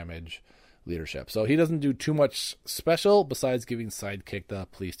 2 damage leadership. So he doesn't do too much special besides giving sidekick the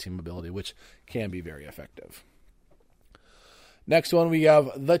police team ability, which can be very effective. Next one we have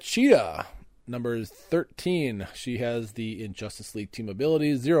the Cheetah. number 13. She has the Injustice League team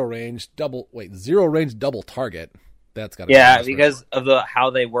ability, zero range double target. That's got to be because of how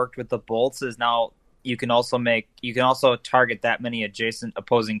they worked with the bolts is now you can also target that many adjacent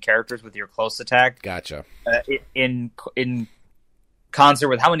opposing characters with your close attack. Gotcha. In concert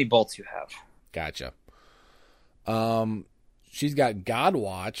with how many bolts you have. Gotcha. She's got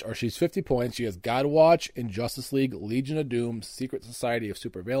Godwatch, or she's 50 points. She has Godwatch, Injustice League, Legion of Doom, Secret Society of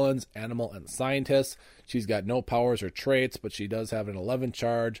Supervillains, Animal and Scientists. She's got no powers or traits, but she does have an 11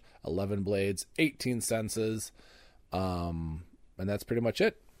 charge, 11 blades, 18 senses, and that's pretty much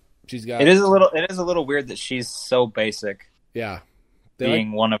it. She's got. It is a little weird that she's so basic. Yeah,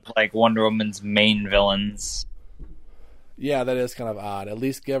 being one of Wonder Woman's main villains. Yeah, that is kind of odd. At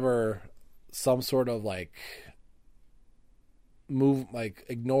least give her some sort of move,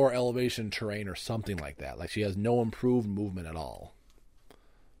 ignore elevation terrain or something like that. Like she has no improved movement at all,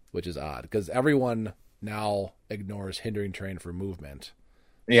 which is odd because everyone now ignores hindering terrain for movement.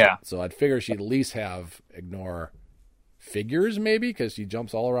 Yeah. So I'd figure she'd at least ignore figures maybe because she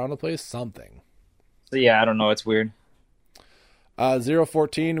jumps all around the place. Something. So yeah, I don't know. It's weird.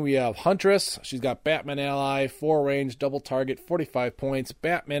 014, we have Huntress. She's got Batman Ally, 4 range, double target, 45 points,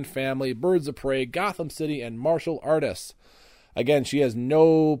 Batman Family, Birds of Prey, Gotham City, and Martial Artists. Again, she has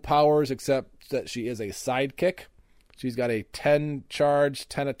no powers except that she is a sidekick. She's got a 10 charge,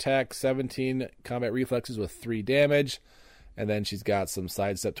 10 attack, 17 combat reflexes with 3 damage. And then she's got some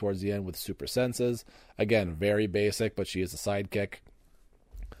sidestep towards the end with super senses. Again, very basic, but she is a sidekick.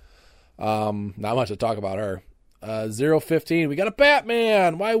 Not much to talk about her. 015, we got a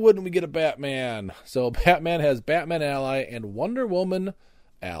Batman. Why wouldn't we get a Batman? So Batman has Batman Ally and Wonder Woman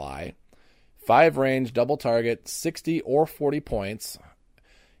Ally. 5 range, double target, 60 or 40 points.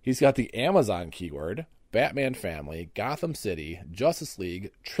 He's got the Amazon keyword, Batman Family, Gotham City, Justice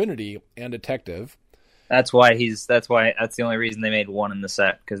League, Trinity, and Detective. That's the only reason they made one in the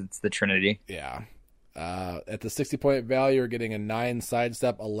set, because it's the Trinity. Yeah. At the 60-point value, you're getting a 9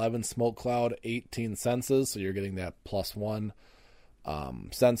 sidestep, 11 smoke cloud, 18 senses. So you're getting that +1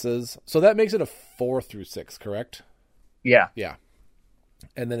 senses. So that makes it a 4 through 6, correct? Yeah. Yeah.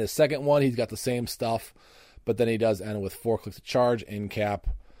 And then his second one, he's got the same stuff, but then he does end with 4 clicks to charge, in cap,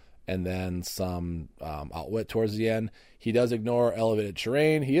 and then some outwit towards the end. He does ignore elevated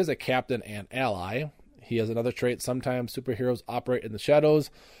terrain. He is a captain and ally. He has another trait. Sometimes superheroes operate in the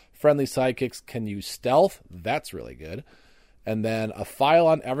shadows. Friendly sidekicks can use stealth. That's really good. And then a file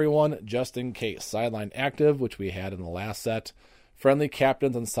on everyone just in case. Sideline active, which we had in the last set. Friendly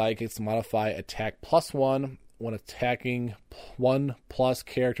captains and sidekicks modify attack +1 when attacking 1+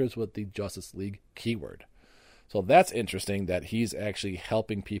 characters with the Justice League keyword. So that's interesting that he's actually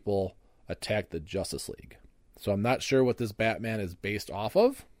helping people attack the Justice League. So I'm not sure what this Batman is based off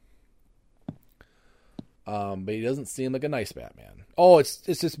of. But he doesn't seem like a nice Batman. Oh, it's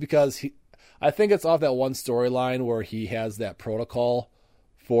just because I think it's off that one storyline where he has that protocol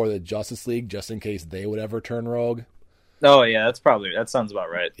for the Justice League just in case they would ever turn rogue. Oh yeah, that sounds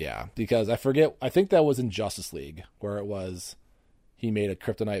about right. Yeah, because I think that was in Justice League where it was he made a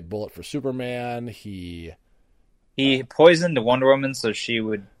kryptonite bullet for Superman. He poisoned Wonder Woman so she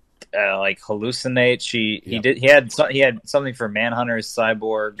would hallucinate. He had something for Manhunter's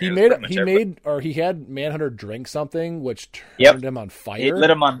Cyborg. He had Manhunter drink something which turned him on fire. It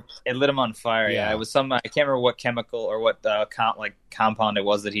lit him on fire. Yeah, it was some I can't remember what chemical or what compound it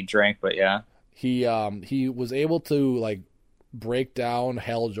was that he drank, but yeah. He was able to break down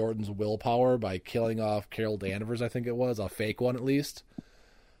Hal Jordan's willpower by killing off Carol Danvers, I think it was, a fake one at least.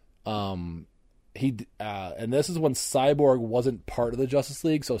 And this is when Cyborg wasn't part of the Justice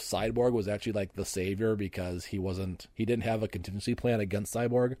League, so Cyborg was actually the savior because he didn't have a contingency plan against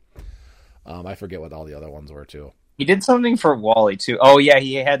Cyborg. I forget what all the other ones were too. He did something for Wally too. Oh yeah,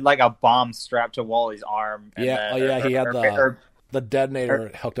 he had a bomb strapped to Wally's arm. He had the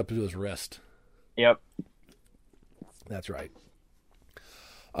detonator hooked up to his wrist. Yep. That's right.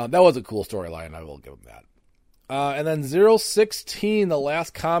 That was a cool storyline, I will give him that. And then 016, the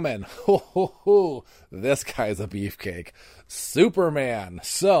last comment. This guy's a beefcake. Superman.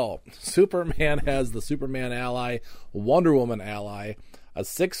 So, Superman has the Superman ally, Wonder Woman ally, a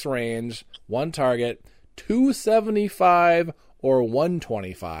 6 range, 1 target, 275 or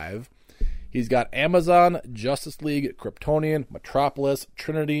 125. He's got Amazon, Justice League, Kryptonian, Metropolis,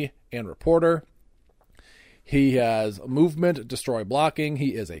 Trinity, and Reporter. He has movement, destroy blocking.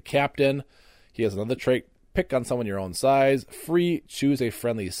 He is a captain. He has another trait, pick on someone your own size. Free, choose a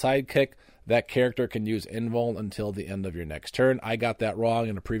friendly sidekick. that character can use invuln until the end of your next turn. I got that wrong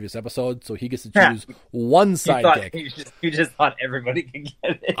in a previous episode, so he gets to choose one sidekick. You just thought everybody could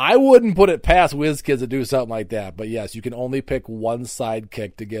get it. I wouldn't put it past WizKids to do something like that, but yes, you can only pick one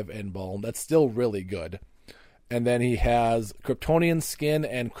sidekick to give invuln. That's still really good. And then he has Kryptonian Skin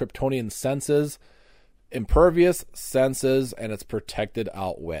and Kryptonian Senses, Impervious, Senses, and it's Protected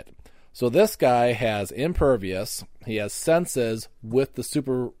Outwit. So this guy has Impervious, he has Senses with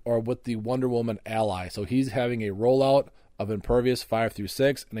the Wonder Woman ally. So he's having a rollout of Impervious 5 through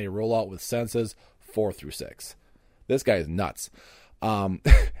 6 and a rollout with Senses 4 through 6. This guy is nuts. And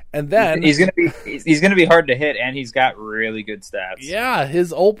then he's gonna be hard to hit, and he's got really good stats. Yeah,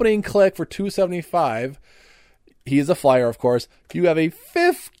 his opening click for 275. He's a flyer, of course. You have a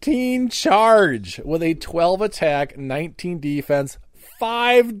 15 charge with a 12 attack, 19 defense,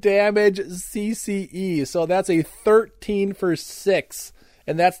 5 damage CCE. So that's a 13 for 6.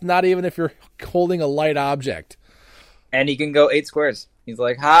 And that's not even if you're holding a light object. And he can go 8 squares. He's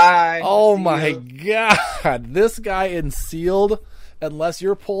like, hi. Oh my God. This guy in sealed, unless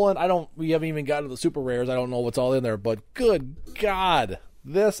you're pulling, we haven't even gotten to the super rares. I don't know what's all in there, but good God.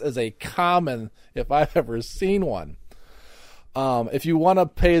 This is a common if I've ever seen one. If you want to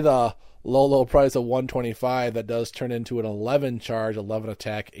pay the low price of $125, that does turn into an 11 charge, 11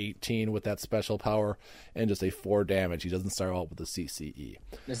 attack, 18 with that special power, and just a 4 damage. He doesn't start out with the CCE.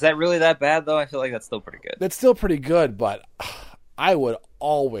 Is that really that bad, though? I feel like that's still pretty good. That's still pretty good, but I would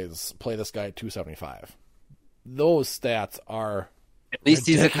always play this guy at 275. Those stats are at least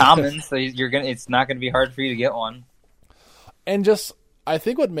ridiculous. He's a common, so it's not gonna be hard for you to get one. And just I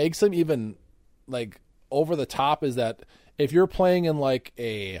think what makes him even like over the top is that if you're playing in like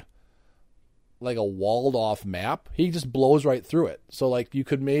a walled off map, he just blows right through it. So like you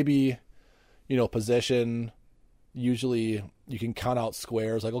could maybe, position, usually you can count out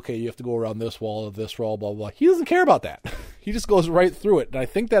squares, like, okay, you have to go around this wall, blah, blah, blah. He doesn't care about that. He just goes right through it. And I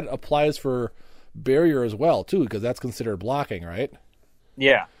think that applies for barrier as well, too, because that's considered blocking, right?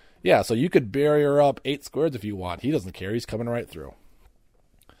 Yeah. Yeah, so you could barrier up 8 squares if you want. He doesn't care. He's coming right through.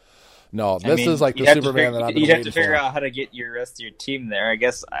 No, this is like the Superman that I've been You'd have to figure for. out how to get your rest of your team there. I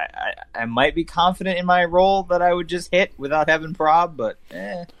guess I might be confident in my role that I would just hit without having prob, but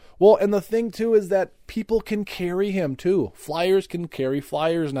Well, and the thing, too, is that people can carry him, too. Flyers can carry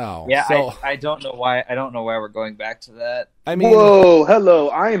flyers now. Yeah, so, I don't know why we're going back to that. I mean, whoa, hello,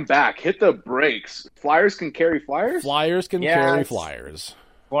 I am back. Hit the brakes. Flyers can carry flyers? Flyers can carry flyers.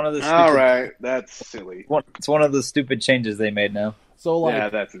 One of the All right, that's silly. It's one of the stupid changes they made now. So yeah,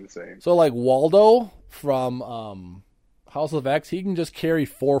 that's insane. So like Waldo from House of X, he can just carry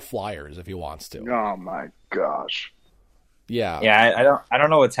 4 flyers if he wants to. Oh my gosh. Yeah. Yeah, I don't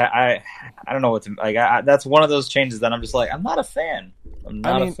know what's I don't know what's like. That's one of those changes that I'm just like, I'm not a fan. I'm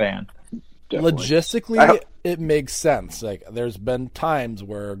not a fan. Definitely. Logistically, it makes sense. Like, there's been times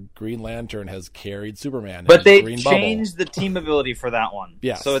where Green Lantern has carried Superman, but they Green changed the team ability for that one.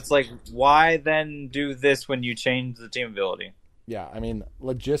 Yeah. So it's like, why then do this when you change the team ability? Yeah, I mean,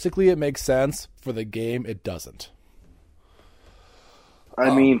 logistically it makes sense. For the game, it doesn't.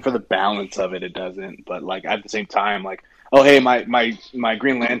 I mean, for the balance of it, it doesn't. But like at the same time, like, oh hey, my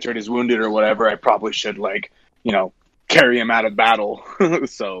Green Lantern is wounded or whatever. I probably should carry him out of battle.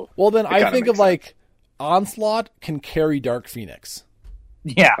 So well, then I think of like Onslaught can carry Dark Phoenix.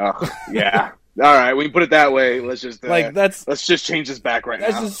 Yeah, yeah. All right, we can put it that way. Let's just let's just change this back right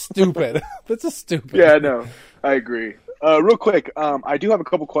now. That's just stupid. That's just stupid. Yeah, no, I agree. Real quick, I do have a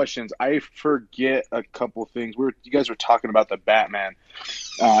couple questions. I forget a couple things. You guys were talking about the Batman.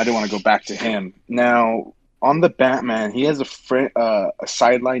 I don't want to go back to him. Now, on the Batman, he has a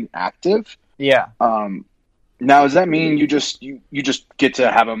sideline active. Yeah. Now, does that mean you just get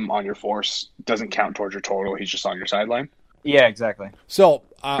to have him on your force? Doesn't count towards your total. He's just on your sideline. Yeah, exactly. So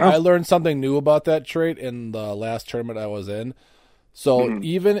I learned something new about that trait in the last tournament I was in. So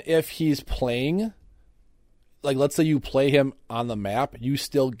even if he's playing, like let's say you play him on the map, you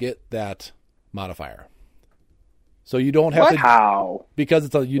still get that modifier. So you don't have to. How? Because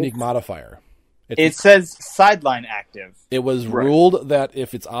it's a unique modifier. It says sideline active. It was ruled that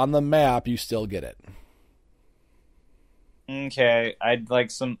if it's on the map, you still get it. Okay, I'd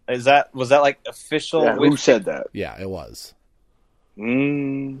like some. Was that like official? Yeah, who said that? Yeah, it was.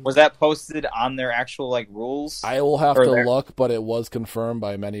 Was that posted on their actual like rules? I will have to look, but it was confirmed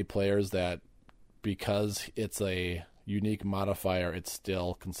by many players that because it's a unique modifier, it's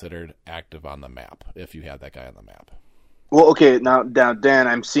still considered active on the map if you have that guy on the map. Well, okay, now Dan,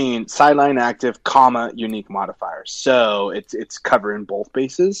 I'm seeing sideline active, unique modifier. So it's covering both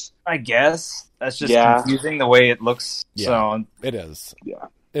bases. I guess that's just confusing the way it looks. Yeah, so it is. Yeah.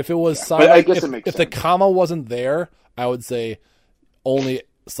 If it was But I sideline, guess it makes if the sense. comma wasn't there, I would say only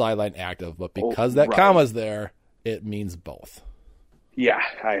sideline active. But because that right. comma's there, it means both. Yeah,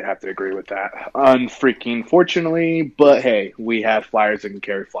 I have to agree with that. Unfreaking fortunately, but hey, we have flyers that can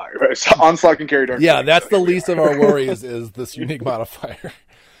carry flyers. Right? So Onslaught can carry Dark. Yeah, Phoenix, that's so the here we least are. of our worries is this unique modifier.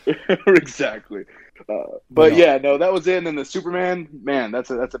 Exactly. But No. yeah, no, that was it. And then the Superman, man, that's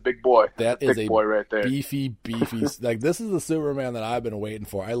a big boy. That That's is big a boy right there. beefy. Like this is the Superman that I've been waiting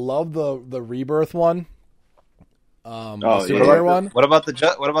for. I love the rebirth one. The yeah. Superman one. What about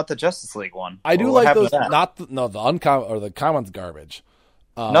the Justice League one? I do What like happened those. to that? Not the uncommon or the common's garbage.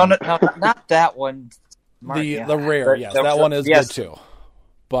 No, not that one. The rare, yes, that one is yes. good too.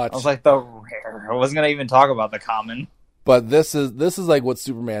 But I was like the rare. I wasn't gonna even talk about the common. but this is like what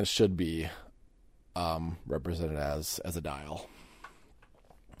Superman should be represented as a dial.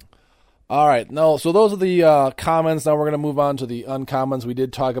 All right, so those are the commons. Now we're going to move on to the uncommons. We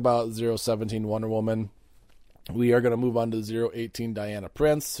did talk about 017 Wonder Woman. We are going to move on to 018 Diana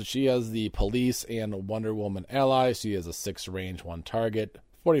Prince. So she has the police and Wonder Woman ally. She has a 6 range, 1 target,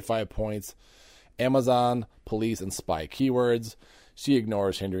 45 points. Amazon, police, and spy keywords. She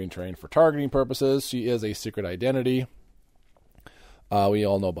ignores hindering terrain for targeting purposes. She is a secret identity. We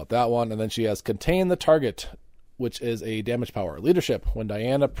all know about that one. And then she has contain the target, which is a damage power. Leadership. When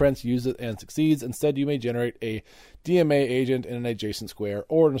Diana Prince uses it and succeeds, instead you may generate a DMA agent in an adjacent square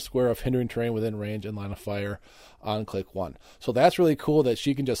or in a square of hindering terrain within range and line of fire on click 1. So that's really cool that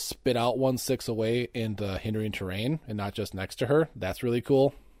she can just spit out 1/6 away into hindering terrain and not just next to her. That's really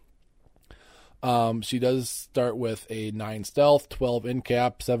cool. She does start with a 9 stealth, 12 in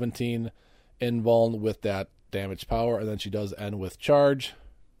cap, 17 invuln with that damage power, and then she does end with charge,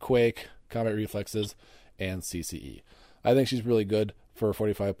 quake, combat reflexes, and CCE. I think she's really good for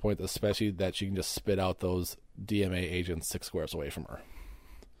 45 points, especially that she can just spit out those DMA agents 6 squares away from her.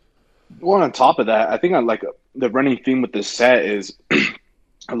 Well, on top of that, I think the running theme with this set is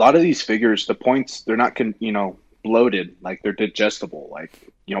a lot of these figures, the points, they're not bloated, like they're digestible. Like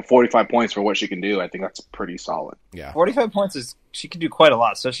 45 points for what she can do. I think that's pretty solid. Yeah, 45 points is she can do quite a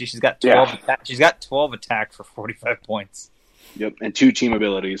lot. Especially she's got 12. Yeah. She's got 12 attack for 45 points. Yep, and 2 team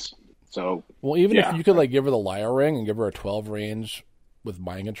abilities. So well, even yeah. if you could give her the liar ring and give her a 12 range with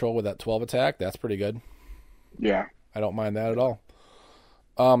mind control with that 12 attack, that's pretty good. Yeah. I don't mind that at all.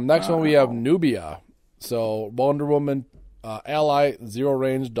 Next one we have Nubia. So Wonder Woman ally, 0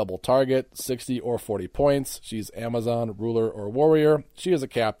 range, double target, 60 or 40 points. She's Amazon, ruler, or warrior. She is a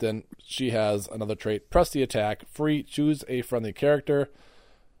captain. She has another trait, press the attack, free, choose a friendly character.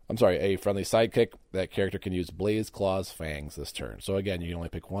 A friendly sidekick. That character can use Blaze, Claws, Fangs this turn. So again, you can only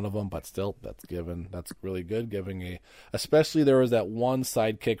pick one of them, but still, that's really good. Especially there was that one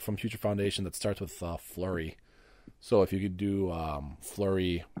sidekick from Future Foundation that starts with Flurry. So if you could do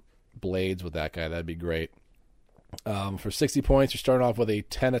Flurry Blades with that guy, that'd be great. For 60 points, you're starting off with a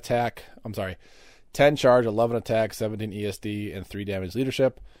 10 charge, 11 attack, 17 ESD, and 3 damage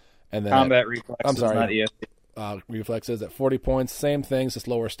leadership. And then Combat reflexes, not ESD. Reflexes at 40 points, same things, just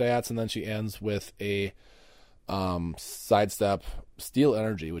lower stats, and then she ends with a sidestep steal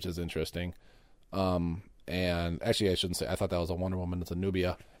energy, which is interesting. And actually, I shouldn't say, I thought that was a Wonder Woman, it's a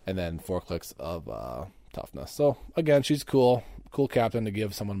Nubia, and then 4 clicks of toughness. So again, she's cool captain to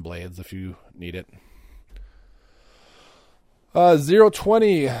give someone blades if you need it.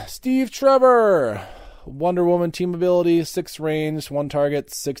 020 Steve Trevor, Wonder Woman team ability, 6 range, 1 target,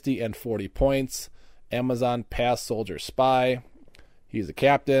 60 and 40 points. Amazon pass soldier spy. He's a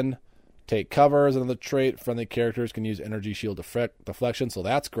captain. Take cover is another trait. Friendly characters can use energy shield deflection, so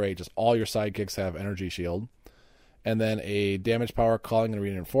that's great. Just all your sidekicks have energy shield. And then a damage power, calling and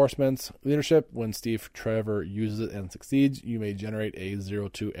reinforcements. Leadership, when Steve Trevor uses it and succeeds, you may generate a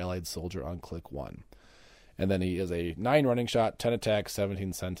 0-2 allied soldier on click 1. And then he is a 9 running shot, 10 attack,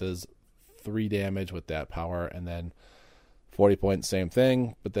 17 senses, 3 damage with that power, and then 40 points, same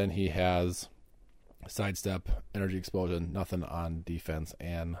thing. But then he has sidestep, energy explosion, nothing on defense,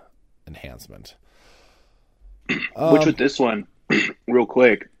 and enhancement. Which with this one, real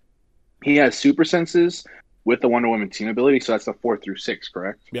quick, he has super senses with the Wonder Woman team ability, so that's the 4 through 6,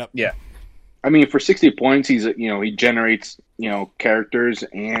 correct? Yep. Yeah. I mean, for 60 points, he's he generates characters,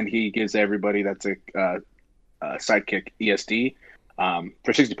 and he gives everybody that's a sidekick ESD.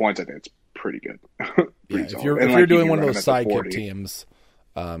 For 60 points, I think it's pretty good. Yeah, if you're doing one of those sidekick teams,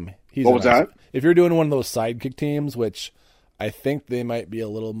 what was that? If you're doing one of those sidekick teams, which I think they might be a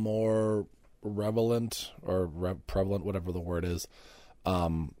little more prevalent, whatever the word is,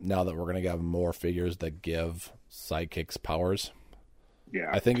 now that we're going to have more figures that give sidekicks powers. Yeah,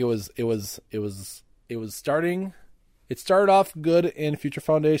 I think it was It started off good in Future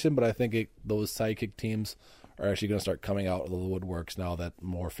Foundation, but I think those sidekick teams are actually going to start coming out of the woodworks now that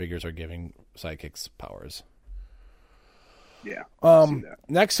more figures are giving sidekicks powers. Yeah. I see that.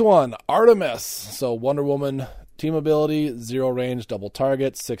 Next one, Artemis. So Wonder Woman team ability, 0 range, double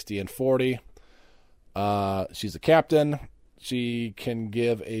target, 60 and 40. She's a captain. She can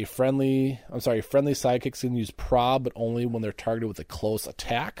give friendly sidekicks can use prob, but only when they're targeted with a close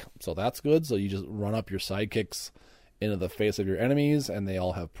attack. So that's good. So you just run up your sidekicks into the face of your enemies, and they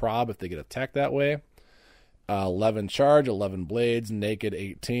all have prob if they get attacked that way. 11 charge, 11 blades, naked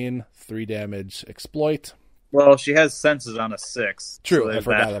 18, 3 damage, exploit. Well, she has senses on a 6. True, so I there's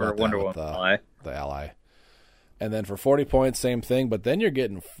forgot that about for Wonder that with Woman the ally. And then for 40 points, same thing, but then you're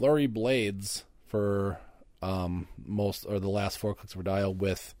getting flurry blades for the last 4 clicks of her dial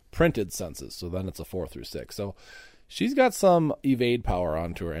with printed senses. So then it's a 4 through 6. So she's got some evade power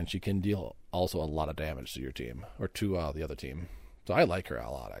onto her, and she can deal also a lot of damage to your team or to the other team. So I like her a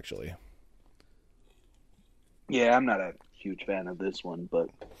lot, actually. Yeah, I'm not a huge fan of this one, but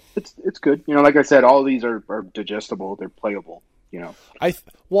it's good. Like I said, all these are digestible. They're playable. I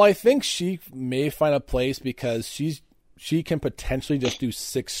think she may find a place because she can potentially just do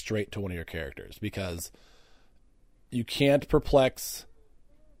 6 straight to one of your characters because you can't perplex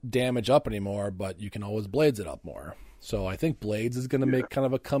damage up anymore, but you can always blades it up more. So I think blades is going to make kind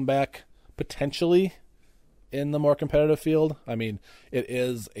of a comeback potentially in the more competitive field. I mean, it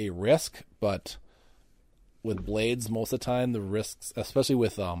is a risk, but with blades, most of the time, the risks, especially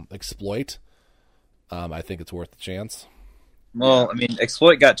with exploit, I think it's worth the chance. Well, I mean,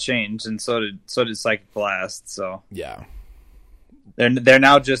 exploit got changed, and so did Psychic Blast. So yeah, they're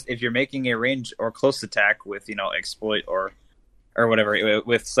now just if you're making a range or close attack with exploit or whatever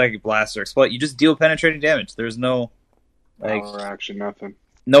with Psychic Blast or exploit, you just deal penetrating damage. There's no power action, nothing.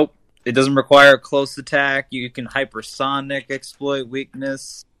 Nope, it doesn't require a close attack. You can hypersonic exploit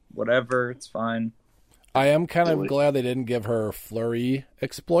weakness, whatever. It's fine. I am kind of glad they didn't give her flurry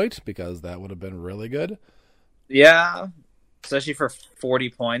exploit because that would have been really good. Yeah, especially for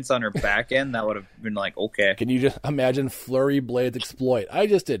 40 points on her back end, that would have been like, okay. Can you just imagine flurry blades exploit? I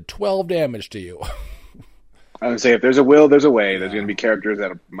just did 12 damage to you. I would say if there's a will, there's a way. There's going to be characters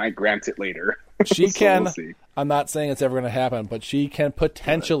that might grant it later. She So can. we'll see. I'm not saying it's ever going to happen, but she can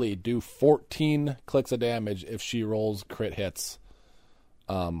potentially do 14 clicks of damage if she rolls crit hits.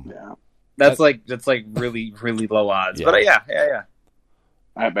 Yeah. That's like really, really low odds. Yeah. But yeah.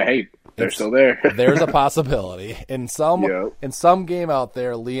 But hey, they're still there. There's a possibility. In some Yep. game out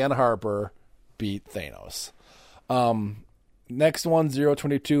there, Leanne Harper beat Thanos. Next one,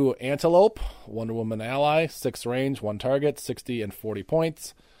 022 Antelope, Wonder Woman ally, 6 range, 1 target, 60 and 40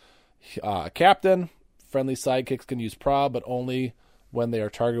 points. Captain, friendly sidekicks can use prob, but only when they are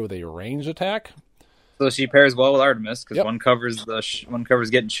targeted with a ranged attack. So she pairs well with Artemis because Yep. one covers one covers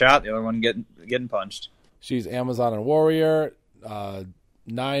getting shot, the other one getting punched. She's Amazon and Warrior,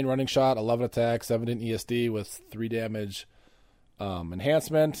 9 running shot, 11 attack, 17 ESD with 3 damage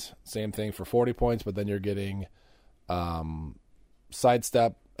enhancement. Same thing for 40 points, but then you're getting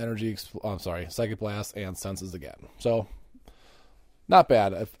sidestep, Psychic Blast, and senses again. So not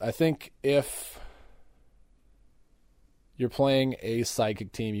bad. I think if you're playing a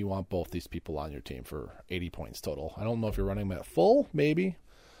psychic team, you want both these people on your team for 80 points total. I don't know if you're running them at full, maybe,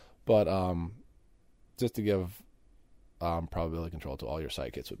 but just to give probability control to all your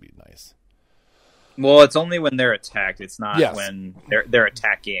sidekicks would be nice. Well, it's only when they're attacked. It's not Yes. when they're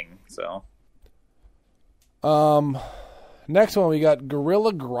attacking. So Next one we got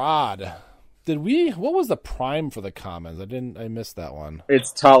Gorilla Grodd. What was the prime for the commons? I missed that one.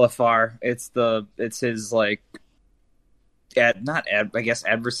 it's Talifar. It's his like I guess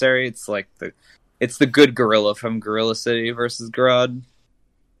adversary. It's like it's the good gorilla from Gorilla City versus Grodd.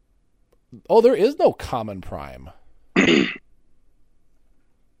 Oh, there is no common prime.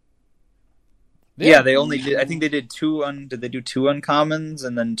 Yeah, they only did. I think they did 2 did they do 2 uncommons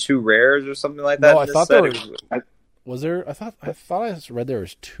and then 2 rares or something like that? No, I thought there set? was there. I thought I read there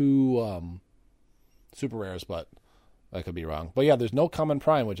was 2 super rares, but I could be wrong. But yeah, there's no common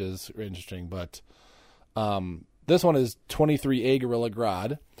prime, which is interesting. But this one is 23A Gorilla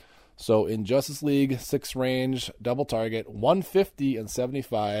Grodd. So in Justice League, 6 range, double target, 150 and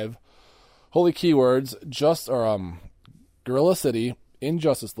 75. Holy keywords: Gorilla City,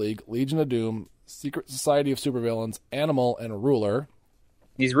 Injustice League, Legion of Doom, Secret Society of Supervillains, Animal, and Ruler.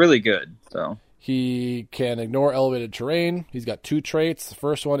 He's really good. So He can ignore elevated terrain. He's got 2 traits. The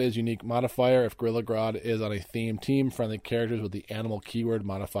first one is unique modifier. If Gorilla Grodd is on a themed team, friendly characters with the animal keyword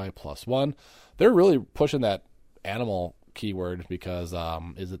modify +1. They're really pushing that animal keyword because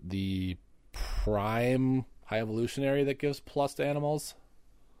is it the prime High Evolutionary that gives plus to animals.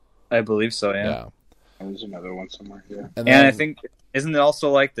 I believe so. Yeah. There's another one somewhere. Yeah. And And I think, isn't it also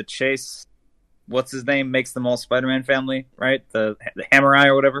like the Chase? What's his name? Makes them all Spider-Man family, right? The Hammer Eye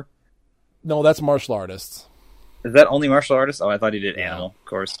or whatever. no, that's martial artists. Is that only martial artists? Oh, I thought he did animal, of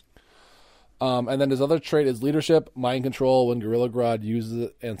course. And then his other trait is leadership, mind control. When Gorilla Grodd uses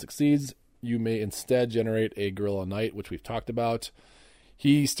it and succeeds, you may instead generate a Gorilla Knight, which we've talked about.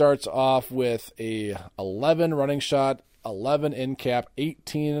 He starts off with a 11 running shot, 11 in cap,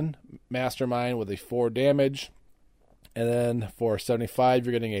 18 mastermind with a 4 damage. And then for 75,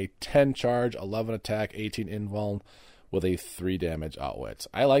 you're getting a 10 charge, 11 attack, 18 invuln with a 3 damage outwit.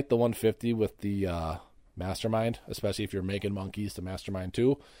 I like the 150 with the mastermind, especially if you're making monkeys to mastermind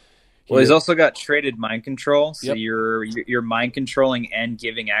too. Well, he's also got traded mind control, so Yep. you're mind controlling and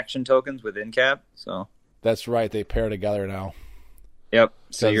giving action tokens within cap. So That's right. They pair together now. yep.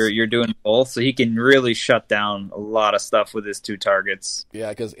 So 'Cause- you're doing both, so he can really shut down a lot of stuff with his 2 targets. Yeah,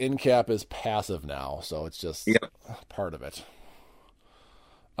 because in cap is passive now, so it's just Yep. part of it.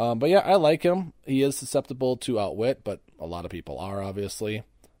 But yeah, I like him. He is susceptible to outwit, but a lot of people are obviously.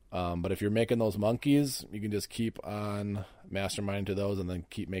 But if you're making those monkeys, you can just keep on mastermind to those and then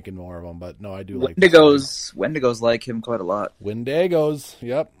keep making more of them. But no, I do like Wendigos like him quite a lot. Wendigos.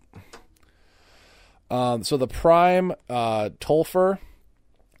 Yep. So the prime Tolfer,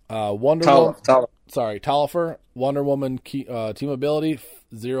 Wonder Woman. Talifer, Wonder Woman team ability,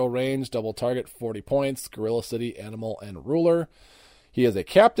 0 range, double target, 40 points, Gorilla City, Animal, and Ruler. He is a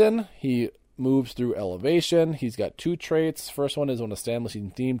captain. He moves through elevation. He's got 2 traits. First one is when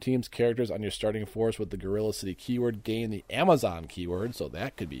establishing theme teams, characters on your starting force with the Gorilla City keyword gain the Amazon keyword, so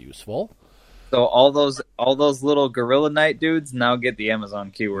that could be useful. So all those little Gorilla Knight dudes now get the Amazon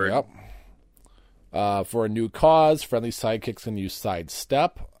keyword. Yep. For a new cause, friendly sidekicks can use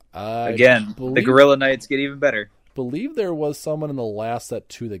sidestep. Again, the Gorilla Knights get even better. Believe there was someone in the last set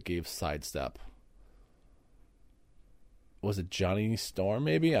too that gave sidestep. Was it Johnny Storm?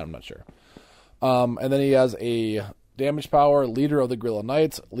 Maybe I'm not sure. And then he has a damage power, leader of the Gorilla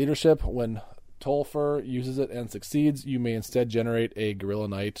Knights, leadership. When Tolfer uses it and succeeds, you may instead generate a Gorilla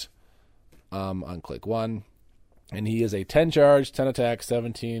Knight on click 1. And he is a 10 charge, 10 attack,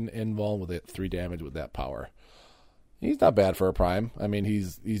 17 invuln with it, 3 damage with that power. He's not bad for a prime. I mean,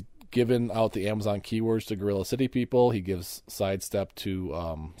 he's given out the Amazon keywords to Gorilla City people. He gives sidestep to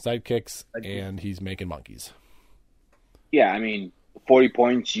sidekicks, and he's making monkeys. Yeah, I mean, 40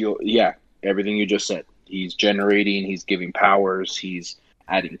 points. Everything you just said. He's generating. He's giving powers. He's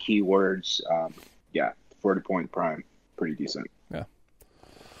adding keywords. 40-point prime, pretty decent. Yeah.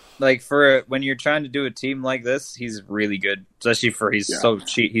 Like for when you're trying to do a team like this, he's really good. Especially for so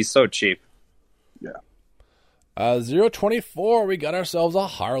cheap. He's so cheap. Yeah. 024, we got ourselves a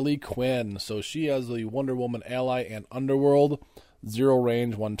Harley Quinn. So she has the Wonder Woman ally and Underworld. 0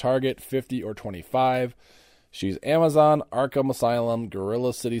 range, 1 target, 50 or 25. She's Amazon, Arkham Asylum,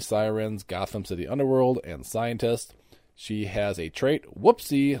 Gorilla City Sirens, Gotham City Underworld, and Scientist. She has a trait.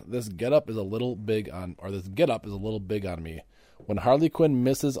 Whoopsie, this getup is a little big on me. When Harley Quinn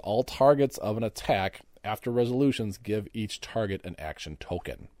misses all targets of an attack, after resolutions, give each target an action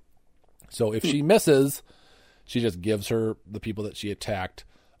token. So if she misses, she just gives the people that she attacked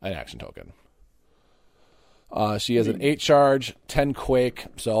an action token. She has an 8 charge, 10 quake.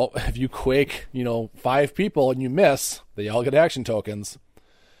 So if you quake, 5 people and you miss, they all get action tokens.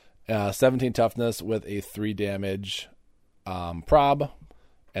 17 toughness with a 3 damage prob.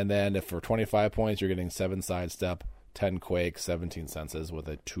 And then if for 25 points, you're getting 7 sidestep, 10 quake, 17 senses with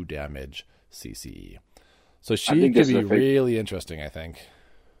a 2 damage CCE. So she could be really interesting, I think.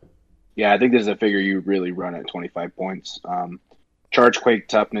 Yeah, I think this is a figure you really run at 25 points. Charge, quake,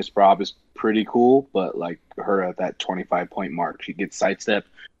 toughness, prob is pretty cool, but like her at that 25-point mark, she gets sidestep,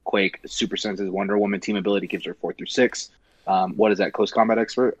 quake, super senses, Wonder Woman team ability gives her 4 through 6. What is that? Close combat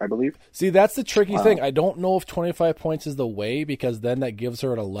expert, I believe. See, that's the tricky thing. I don't know if 25 points is the way, because then that gives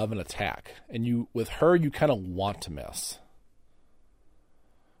her an 11 attack, and with her, you kind of want to miss.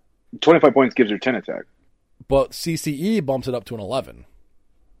 25 points gives her 10 attack, but CCE bumps it up to an 11.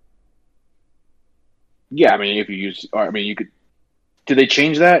 Yeah, I mean, if you use, you could. Did they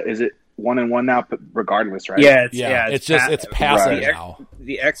change that? Is it 1-1 now? Regardless, right? Yeah, it's passive now.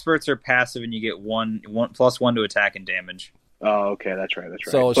 The experts are passive, and you get one plus 1 to attack and damage. Oh, okay, that's right.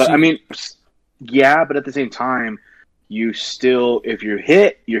 So but but at the same time, you still, if you're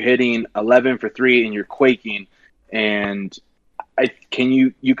you're hitting 11 for 3, and you're quaking, and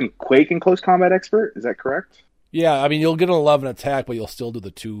you can quake in close combat expert. Is that correct? Yeah, I mean, you'll get an 11 attack, but you'll still do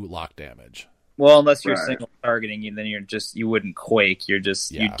the 2 lock damage. Well, unless you're single targeting, then you wouldn't quake. You'd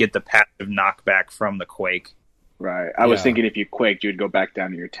get the passive knockback from the quake. Right. I was Yeah. thinking if you quaked, you'd go back down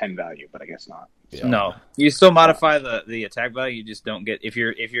to your 10 value, but I guess not. Yeah. No, you still modify the attack value. You just don't get if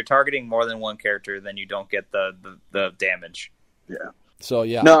you're targeting more than one character, then you don't get the damage. Yeah. So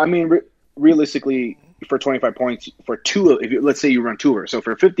yeah. No, I mean realistically, for 25 points for let's say you run two of her. So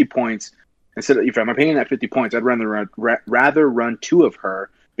for 50 points, instead of if I'm paying that 50 points, I'd rather run two of her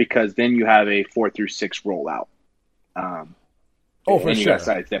because then you have a 4 through 6 rollout. For and you sure. got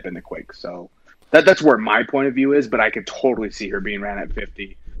sidestep in the quake. So that's where my point of view is, but I could totally see her being ran at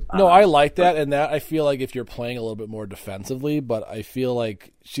 50. No, I like that, and that I feel like if you're playing a little bit more defensively, but I feel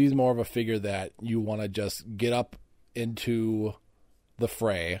like she's more of a figure that you want to just get up into the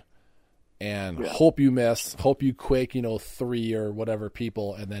fray and hope you miss, hope you quake, 3 or whatever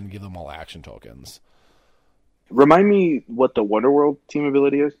people, and then give them all action tokens. Remind me what the Wonderworld team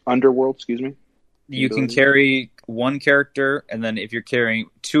ability is. Underworld, excuse me. You can carry one character, and then if you're carrying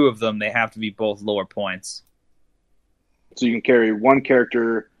two of them, they have to be both lower points. So you can carry one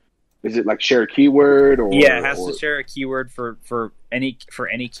character. Is it like share a keyword or? Yeah, it has to share a keyword for any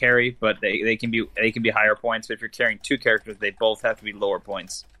carry, but they can be higher points. But if you're carrying two characters, they both have to be lower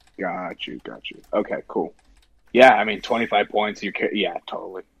points. Got you. Okay, cool. Yeah, I mean 25 points. Yeah,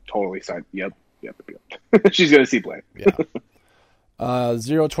 totally. Side. Yep. She's gonna see play. Yeah.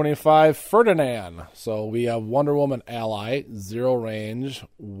 025 Ferdinand. So we have Wonder Woman ally, 0 range,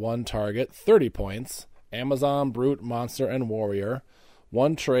 1 target, 30 points. Amazon, Brute, Monster, and Warrior.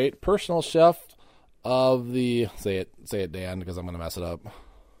 1 trait, personal chef of the say it Dan, because I'm gonna mess it up.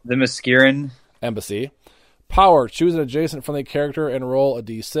 The Mascaran Embassy. Power, choose an adjacent friendly character and roll a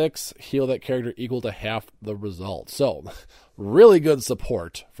d6. Heal that character equal to half the result. So really good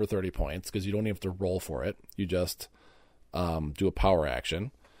support for 30 points because you don't even have to roll for it. You just do a power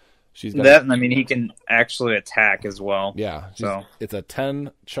action. She's got that, and I mean he can actually attack as well. Yeah, so it's a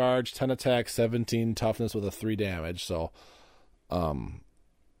 10 charge, 10 attack, 17 toughness with a 3 damage. So,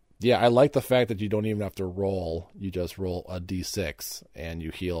 yeah, I like the fact that you don't even have to roll. You just roll a d6 and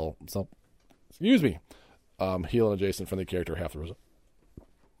you heal some. Excuse me, heal an adjacent friendly character half the result.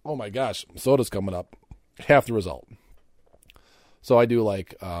 Oh my gosh, soda's coming up, half the result. So I do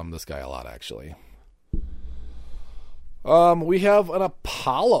like this guy a lot actually. We have an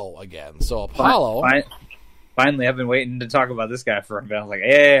Apollo again. So Apollo. Finally, I've been waiting to talk about this guy for a bit. I was like,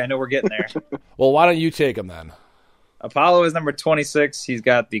 hey, I know we're getting there. Well, why don't you take him then? Apollo is number 26. He's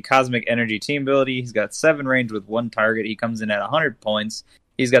got the Cosmic Energy team ability. He's got 7 range with 1 target. He comes in at 100 points.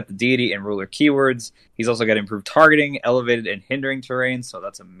 He's got the Deity and Ruler keywords. He's also got improved targeting, elevated and hindering terrain. So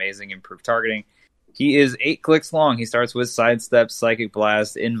that's amazing, improved targeting. He is 8 clicks long. He starts with Sidestep, Psychic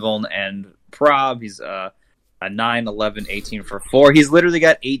Blast, Invuln, and Prob. He's a 9, 11, 18 for 4. He's literally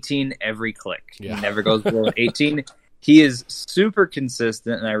got 18 every click. Yeah. He never goes below 18. He is super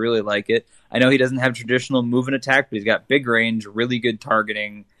consistent, and I really like it. I know he doesn't have traditional move and attack, but he's got big range, really good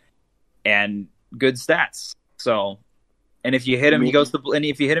targeting, and good stats. So, and if you hit him, he goes to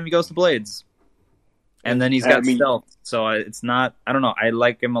blades. And then he's got stealth. So it's not. I don't know. I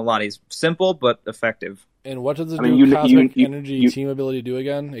like him a lot. He's simple but effective. And what does the Cosmic Energy team ability do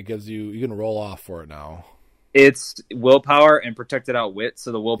again? It gives you can roll off for it now. It's willpower and protected outwit.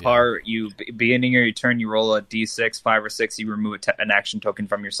 So the willpower, you beginning of your turn, you roll a d6, 5 or 6, you remove an action token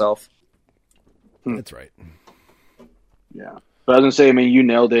from yourself. That's right. Yeah, but I was gonna say, I mean, you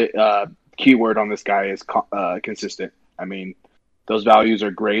nailed it. Keyword on this guy is consistent. I mean, those values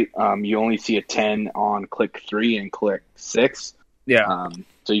are great. You only see a 10 on click 3 and click 6. Yeah.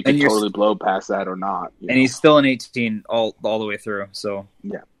 So you can totally blow past that or not. And he's still an 18 all the way through. So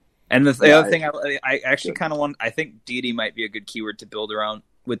yeah. And the other thing I actually kind of want, I think Deity might be a good keyword to build around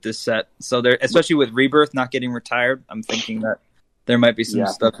with this set. So there, especially with Rebirth not getting retired, I'm thinking that there might be some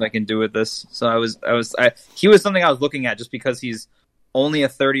stuff I can do with this. So he was something I was looking at just because he's only a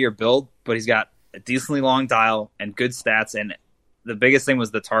 30-year build, but he's got a decently long dial and good stats. And the biggest thing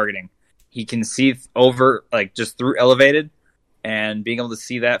was the targeting. He can see over, like, just through elevated, and being able to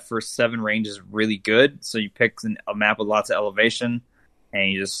see that for 7 range is really good. So you pick a map with lots of elevation, and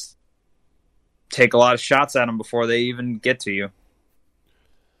you just take a lot of shots at them before they even get to you.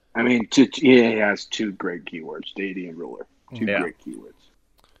 I mean, he has 2 great keywords, Deity and Ruler. 2 great keywords.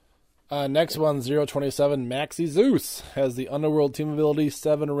 Next one, 027, Maxi Zeus. Has the Underworld team ability,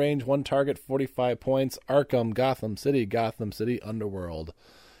 7 range, 1 target, 45 points. Arkham, Gotham City, Underworld.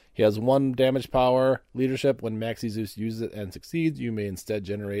 He has 1 damage power, leadership. When Maxi Zeus uses it and succeeds, you may instead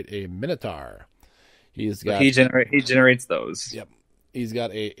generate a Minotaur. He generates those. Yep. He's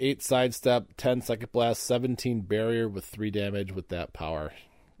got a 8 sidestep, 10 psychic blast, 17 barrier with 3 damage with that power.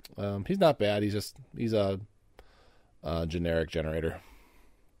 He's not bad. He's a generic generator.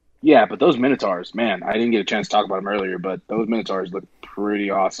 Yeah, but those Minotaurs, man, I didn't get a chance to talk about them earlier, but those Minotaurs look pretty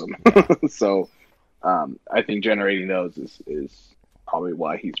awesome. So I think generating those is probably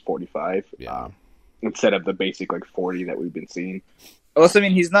why he's 45 instead of the basic like 40 that we've been seeing. Also, I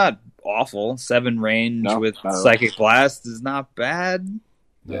mean, he's not awful. 7 range with no. Psychic Blast is not bad.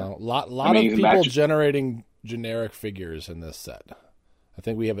 No, lot of people generating generic figures in this set. I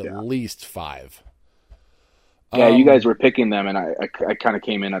think we have at least 5. Yeah, you guys were picking them, and I kind of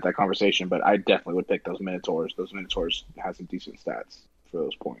came in at that conversation, but I definitely would pick those Minotaurs. Those Minotaurs have some decent stats for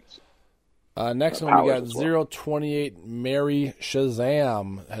those points. Next one, we got 028 Mary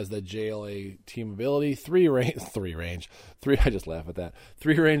Shazam has the JLA team ability. 3 range. I just laugh at that.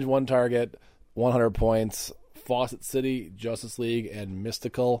 3 range, 1 target, 100 points. Fawcett City, Justice League, and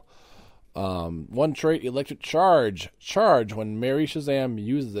Mystical. 1 trait, Electric Charge. Charge, when Mary Shazam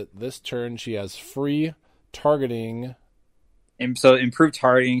uses it this turn, she has free targeting. And so improved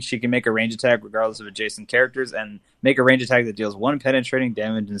targeting, she can make a range attack regardless of adjacent characters and make a range attack that deals 1 penetrating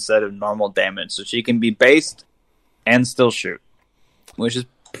damage instead of normal damage. So she can be based and still shoot, which is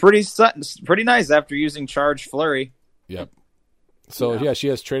pretty nice after using Charge Flurry. Yep. So, she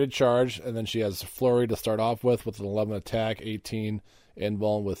has traded Charge, and then she has Flurry to start off with an 11 attack, 18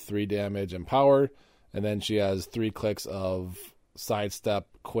 invuln with 3 damage and power. And then she has 3 clicks of Sidestep,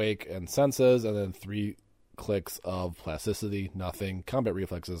 Quake, and Senses, and then 3 clicks of Plasticity, nothing, Combat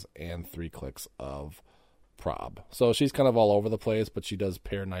Reflexes, and 3 clicks of Prob. So she's kind of all over the place, but she does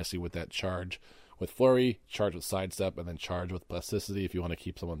pair nicely with that Charge with Flurry, Charge with Sidestep, and then Charge with Plasticity if you want to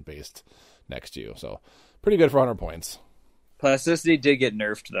keep someone based next to you. So pretty good for 100 points. Plasticity did get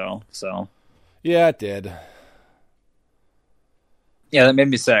nerfed, though, so... Yeah, it did. Yeah, that made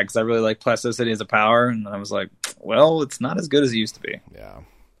me sad, because I really like Plasticity as a power, and I was like, well, it's not as good as it used to be.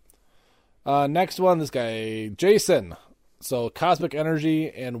 Yeah. Next one, this guy, Jason. So, Cosmic Energy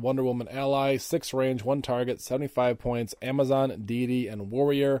and Wonder Woman ally, 6 range, 1 target, 75 points, Amazon, Deity, and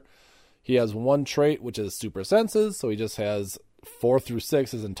Warrior. He has 1 trait, which is Super Senses, so he just has 4 through 6,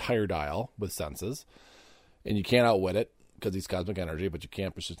 his entire dial with Senses. And you can't outwit it, because he's Cosmic Energy, but you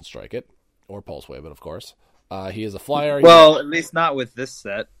can't Precision Strike it, or Pulse Wave it, of course. He is a flyer. Well, at least not with this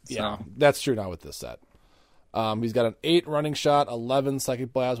set. So. Yeah, that's true, not with this set. He's got an 8 running shot, 11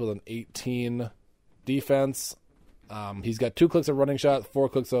 Psychic Blast with an 18 defense. He's got 2 clicks of running shot, 4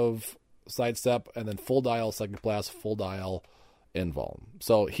 clicks of Sidestep, and then full dial Psychic Blast, full dial invuln.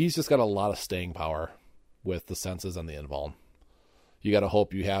 So he's just got a lot of staying power with the senses and the invuln. You got to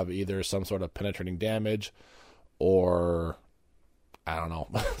hope you have either some sort of penetrating damage or, I don't know,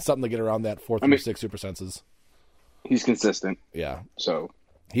 something to get around that 4 through 6 super senses. He's consistent. Yeah. So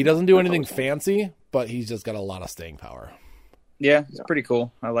he doesn't do anything fancy, but he's just got a lot of staying power. Yeah, it's pretty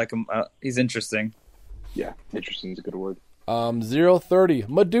cool. I like him. He's interesting. Yeah, interesting is a good word. 030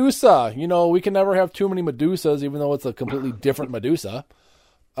 Medusa. You know, we can never have too many Medusas, even though it's a completely different Medusa.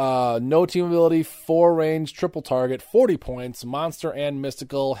 No team ability, 4 range, triple target, 40 points. Monster and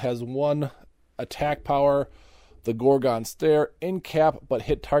mystical, has 1 attack power. The Gorgon Stare, in cap, but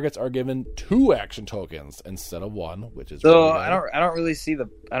hit targets are given 2 action tokens instead of 1, which is so I don't really see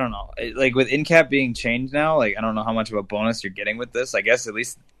I don't know, like with in cap being changed now. Like I don't know how much of a bonus you're getting with this. I guess at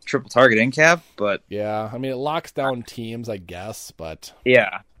least triple target in cap, but yeah, I mean it locks down teams, I guess, but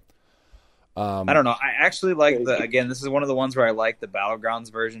yeah, I don't know. I actually like again. This is one of the ones where I like the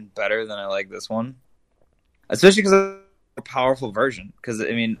Battlegrounds version better than I like this one, especially because a powerful version, because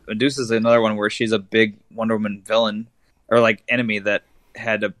I mean Medusa is another one where she's a big Wonder Woman villain or like enemy that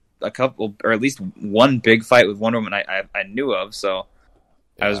had a couple or at least one big fight with Wonder Woman I knew of, so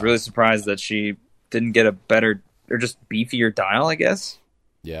yeah. I was really surprised that she didn't get a better or just beefier dial, I guess.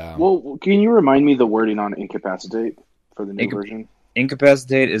 Yeah. Well, can you remind me the wording on incapacitate for the new version?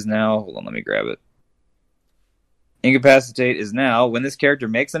 Incapacitate is now, hold on, let me grab it. Incapacitate is now when this character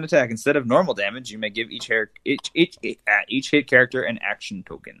makes an attack instead of normal damage, you may give each hit character an action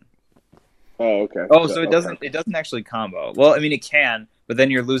token. Oh, okay. Oh, so it doesn't actually combo. Well, I mean it can, but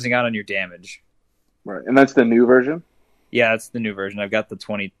then you're losing out on your damage. Right, and that's the new version? Yeah, that's the new version. I've got the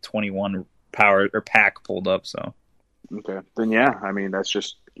 2021 power or pack pulled up, so. Okay. Then yeah, I mean that's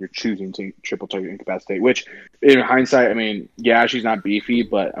just you're choosing to triple target incapacitate, which in hindsight, I mean, yeah, she's not beefy,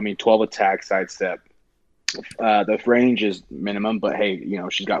 but I mean 12 attack, sidestep. The range is minimum, but hey, you know,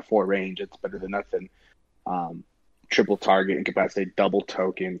 she's got 4 range. It's better than nothing. Triple target, incapacitate, double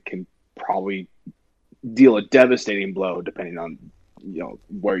token can probably deal a devastating blow depending on, you know,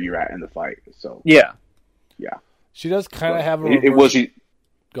 where you're at in the fight. So yeah. She does kind of have a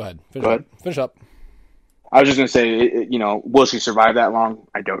Go ahead. Finish up. I was just going to say, you know, will she survive that long?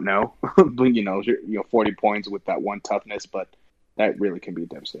 I don't know. But, you know, 40 points with that 1 toughness, but that really can be a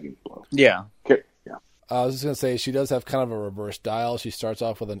devastating blow. Yeah. Okay. Yeah. I was just going to say, she does have kind of a reverse dial. She starts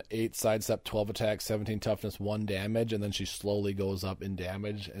off with an 8 sidestep, 12 attack, 17 toughness, 1 damage, and then she slowly goes up in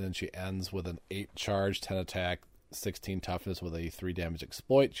damage, and then she ends with an 8 charge, 10 attack, 16 toughness with a 3 damage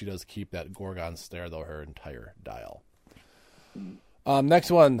exploit. She does keep that Gorgon Stare, though, her entire dial. Next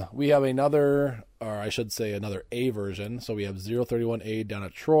one, we have another A version. So we have 031A down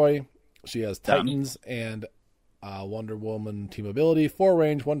at Troy. She has Titans and Wonder Woman team ability, 4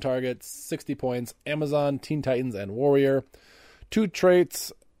 range, 1 target, 60 points, Amazon, Teen Titans, and Warrior. 2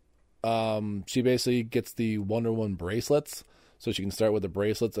 traits. She basically gets the Wonder Woman bracelets. So she can start with the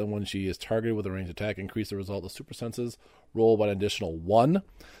bracelets, and when she is targeted with a ranged attack, increase the result of super senses, roll by an additional 1.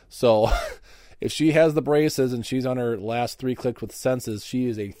 So if she has the braces and she's on her last 3 clicks with senses, she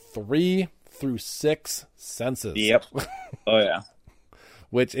is a 3 through 6 senses. Yep. Oh, yeah.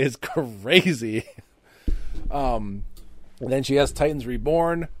 Which is crazy. And then she has Titans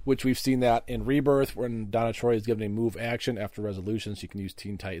Reborn, which we've seen that in Rebirth when Donna Troy is given a move action after resolution. She can use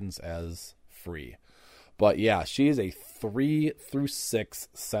Teen Titans as free. But yeah, she is a 3 through 6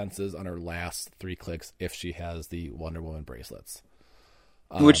 senses on her last 3 clicks if she has the Wonder Woman bracelets.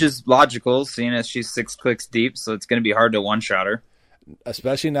 Which is logical, seeing as she's 6 clicks deep, so it's going to be hard to one-shot her.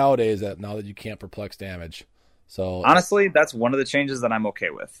 Especially nowadays, now that you can't perplex damage. So honestly, that's one of the changes that I'm okay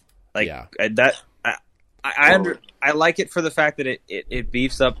with. Like yeah. I like it for the fact that it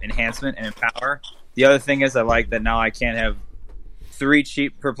beefs up enhancement and empower. The other thing is I like that now I can't have 3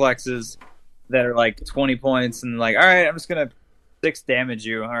 cheap perplexes that are like 20 points and like, all right, I'm just gonna 6 damage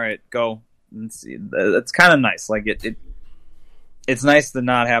you. All right, go. Let's see. That's kind of nice. Like it's nice to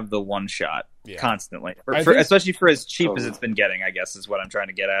not have the one shot constantly, especially for as cheap as it's been getting. I guess is what I'm trying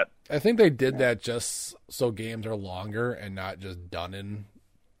to get at. I think they did that just so games are longer and not just done in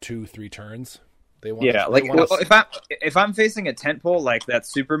 2-3 turns. If I'm facing a tentpole like that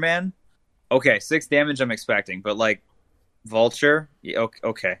Superman, okay, 6 damage I'm expecting, but like Vulture,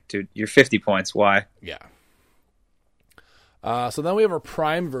 okay, dude, you're 50 points. Why? Yeah. So then we have our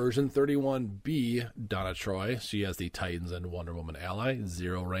Prime version, 31B, Donna Troy. She has the Titans and Wonder Woman ally,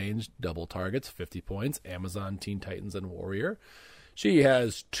 0 range, double targets, 50 points, Amazon, Teen Titans, and Warrior. She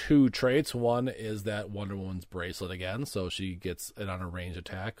has 2 traits. One is that Wonder Woman's bracelet again, so she gets it on a range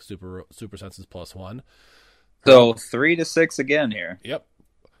attack, super senses +1. So 3 to 6 again here. Yep.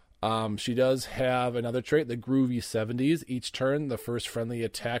 She does have another trait, the Groovy 70s. Each turn, the first friendly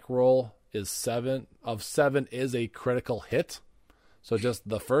attack roll is 7 is a critical hit. So just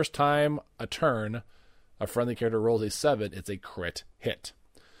the first time a turn a friendly character rolls a 7, it's a crit hit.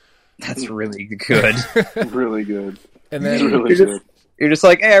 That's really good. Really good. And then you're just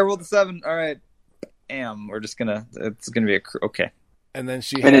like, hey, I rolled a 7. All right, it's gonna be okay. And then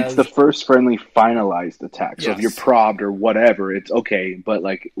it's the first friendly finalized attack. So if you're probbed or whatever, it's okay. But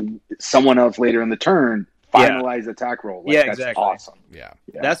like someone else later in the turn finalize attack roll. Like, that's exactly. Awesome. Yeah.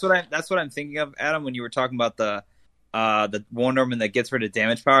 That's what I'm thinking of, Adam. When you were talking about the Wonder Woman that gets rid of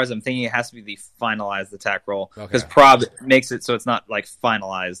damage powers, I'm thinking it has to be the finalized attack roll because prob makes it so it's not like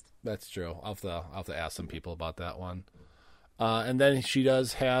finalized. That's true. I'll have to ask some people about that one. And then she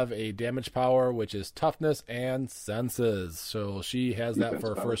does have a damage power, which is toughness and senses. So she has that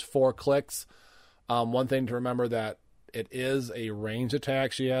for her first 4 clicks. One thing to remember that it is a range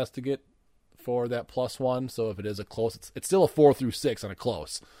attack she has to get for that +1. So if it is a close, it's still a 4 through 6 on a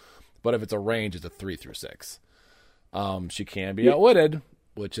close. But if it's a range, it's a 3 through 6. She can be outwitted,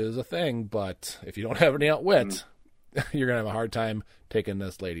 which is a thing. But if you don't have any outwit, you're going to have a hard time taking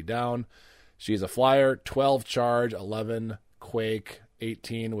this lady down. She's a flyer, 12 charge, 11 quake,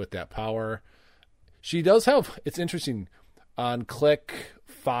 18 with that power. She does have, it's interesting, on click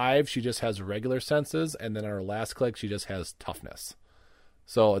 5 she just has regular senses, and then on her last click she just has toughness.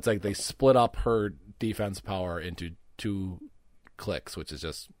 So it's like they split up her defense power into 2 clicks, which is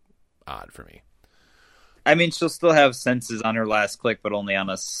just odd for me. I mean, she'll still have senses on her last click, but only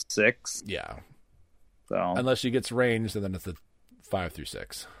on a 6. Yeah. So unless she gets ranged, and then it's a 5 through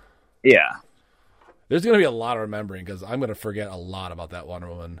 6. Yeah. There's going to be a lot of remembering because I'm going to forget a lot about that Wonder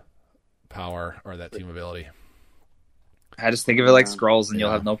Woman power or that team ability. I just think of it like scrolls and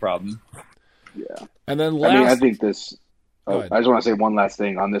you'll have no problem. Yeah. And then I think this... I just want to say one last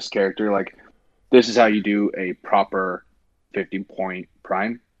thing on this character. Like, this is how you do a proper 50-point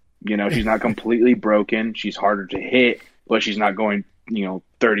Prime. You know, she's not completely broken. She's harder to hit, but she's not going,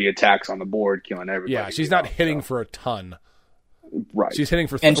 30 attacks on the board, killing everybody. Yeah, she's not hitting for a ton. Right. She's hitting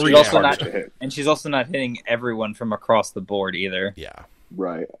for 3. And she's also not hitting everyone from across the board either. Yeah.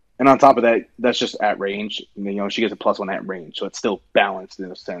 Right. And on top of that, that's just at range. She gets a +1 at range, so it's still balanced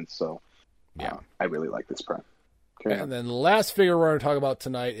in a sense. So, yeah, I really like this Prime. And then the last figure we're going to talk about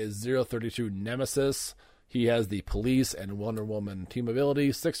tonight is 032 Nemesis. He has the Police and Wonder Woman team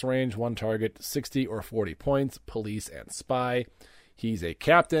ability, 6 range, 1 target, 60 or 40 points, Police and Spy. He's a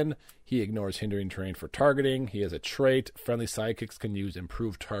captain. He ignores hindering terrain for targeting. He has a trait, friendly sidekicks can use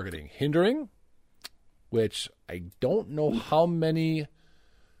improved targeting hindering, which I don't know how many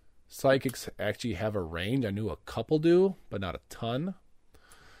sidekicks actually have a range. I knew a couple do, but not a ton.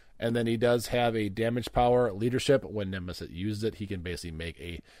 And then he does have a damage power leadership. When Nemesis uses it, he can basically make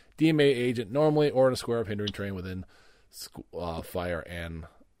a DMA agent normally or in a square of hindering terrain within fire and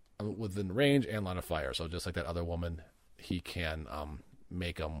within range and line of fire. So just like that other woman, he can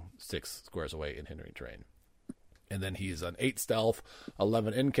make them 6 squares away in hindering terrain. And then he's an 8 stealth,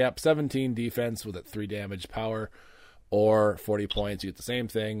 11 incap, 17 defense with a 3 damage power, or 40 points. You get the same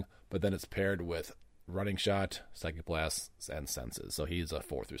thing, but then it's paired with running shot, psychic blasts, and senses. So he's a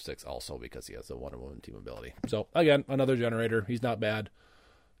 4 through 6 also because he has a Wonder Woman team ability. So again, another generator. He's not bad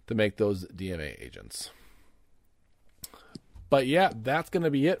to make those DMA agents. But yeah, that's going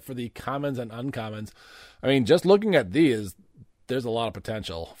to be it for the commons and uncommons. I mean, just looking at these, there's a lot of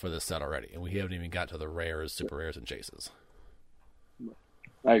potential for this set already, and we haven't even got to the rares, super rares, and chases.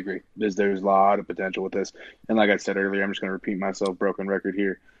 I agree. There's a lot of potential with this. And like I said earlier, I'm just going to repeat myself, broken record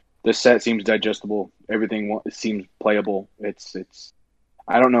here. This set seems digestible. Everything seems playable. It's.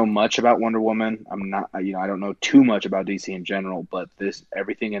 I don't know much about Wonder Woman. I'm not, I don't know too much about DC in general, but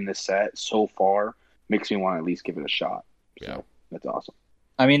everything in this set so far makes me want to at least give it a shot. So, yeah, that's awesome.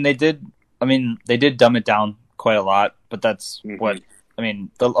 I mean, they did dumb it down quite a lot, but that's what I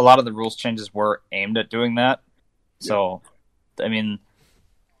mean. A lot of the rules changes were aimed at doing that. So, I mean,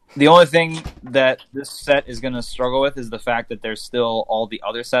 the only thing that this set is going to struggle with is the fact that there's still all the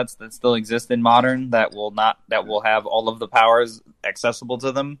other sets that still exist in Modern that will have all of the powers accessible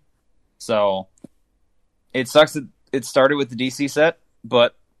to them. So, it sucks that it started with the DC set,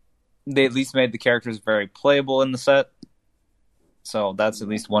 but they at least made the characters very playable in the set. So that's at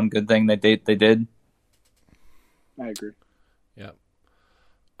least one good thing that they did. I agree. Yeah.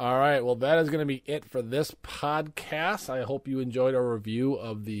 All right. Well, that is going to be it for this podcast. I hope you enjoyed our review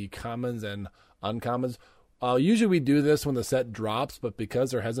of the commons and uncommons. Usually we do this when the set drops, but because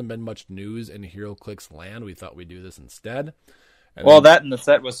there hasn't been much news in HeroClix land, we thought we'd do this instead. And that and the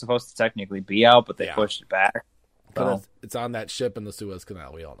set was supposed to technically be out, but they pushed it back. So. It's on that ship in the Suez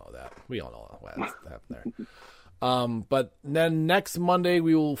Canal. We all know that. We all know what happened there. But then next Monday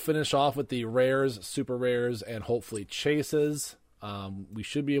we will finish off with the rares, super rares, and hopefully chases. We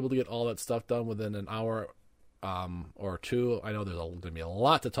should be able to get all that stuff done within an hour or two. I know there's going to be a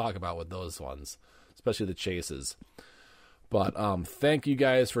lot to talk about with those ones, especially the chases. But thank you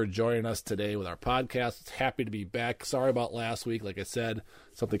guys for joining us today with our podcast. Happy to be back. Sorry about last week. Like I said,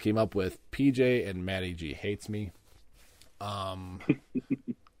 something came up with PJ and Maddie G hates me.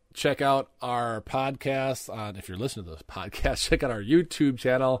 Check out our podcast on, if you're listening to this podcast, check out our YouTube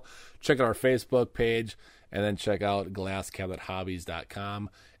channel, check out our Facebook page, and then check out glasscabinethobbies.com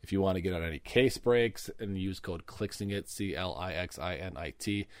if you want to get on any case breaks, and use code CLIXINIT,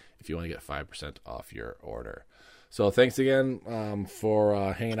 CLIXINIT, if you want to get 5% off your order. So thanks again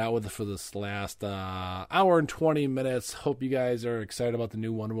for hanging out with us for this last hour and 20 minutes. Hope you guys are excited about the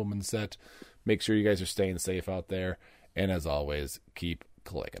new Wonder Woman set. Make sure you guys are staying safe out there. And as always, keep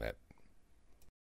clicking it.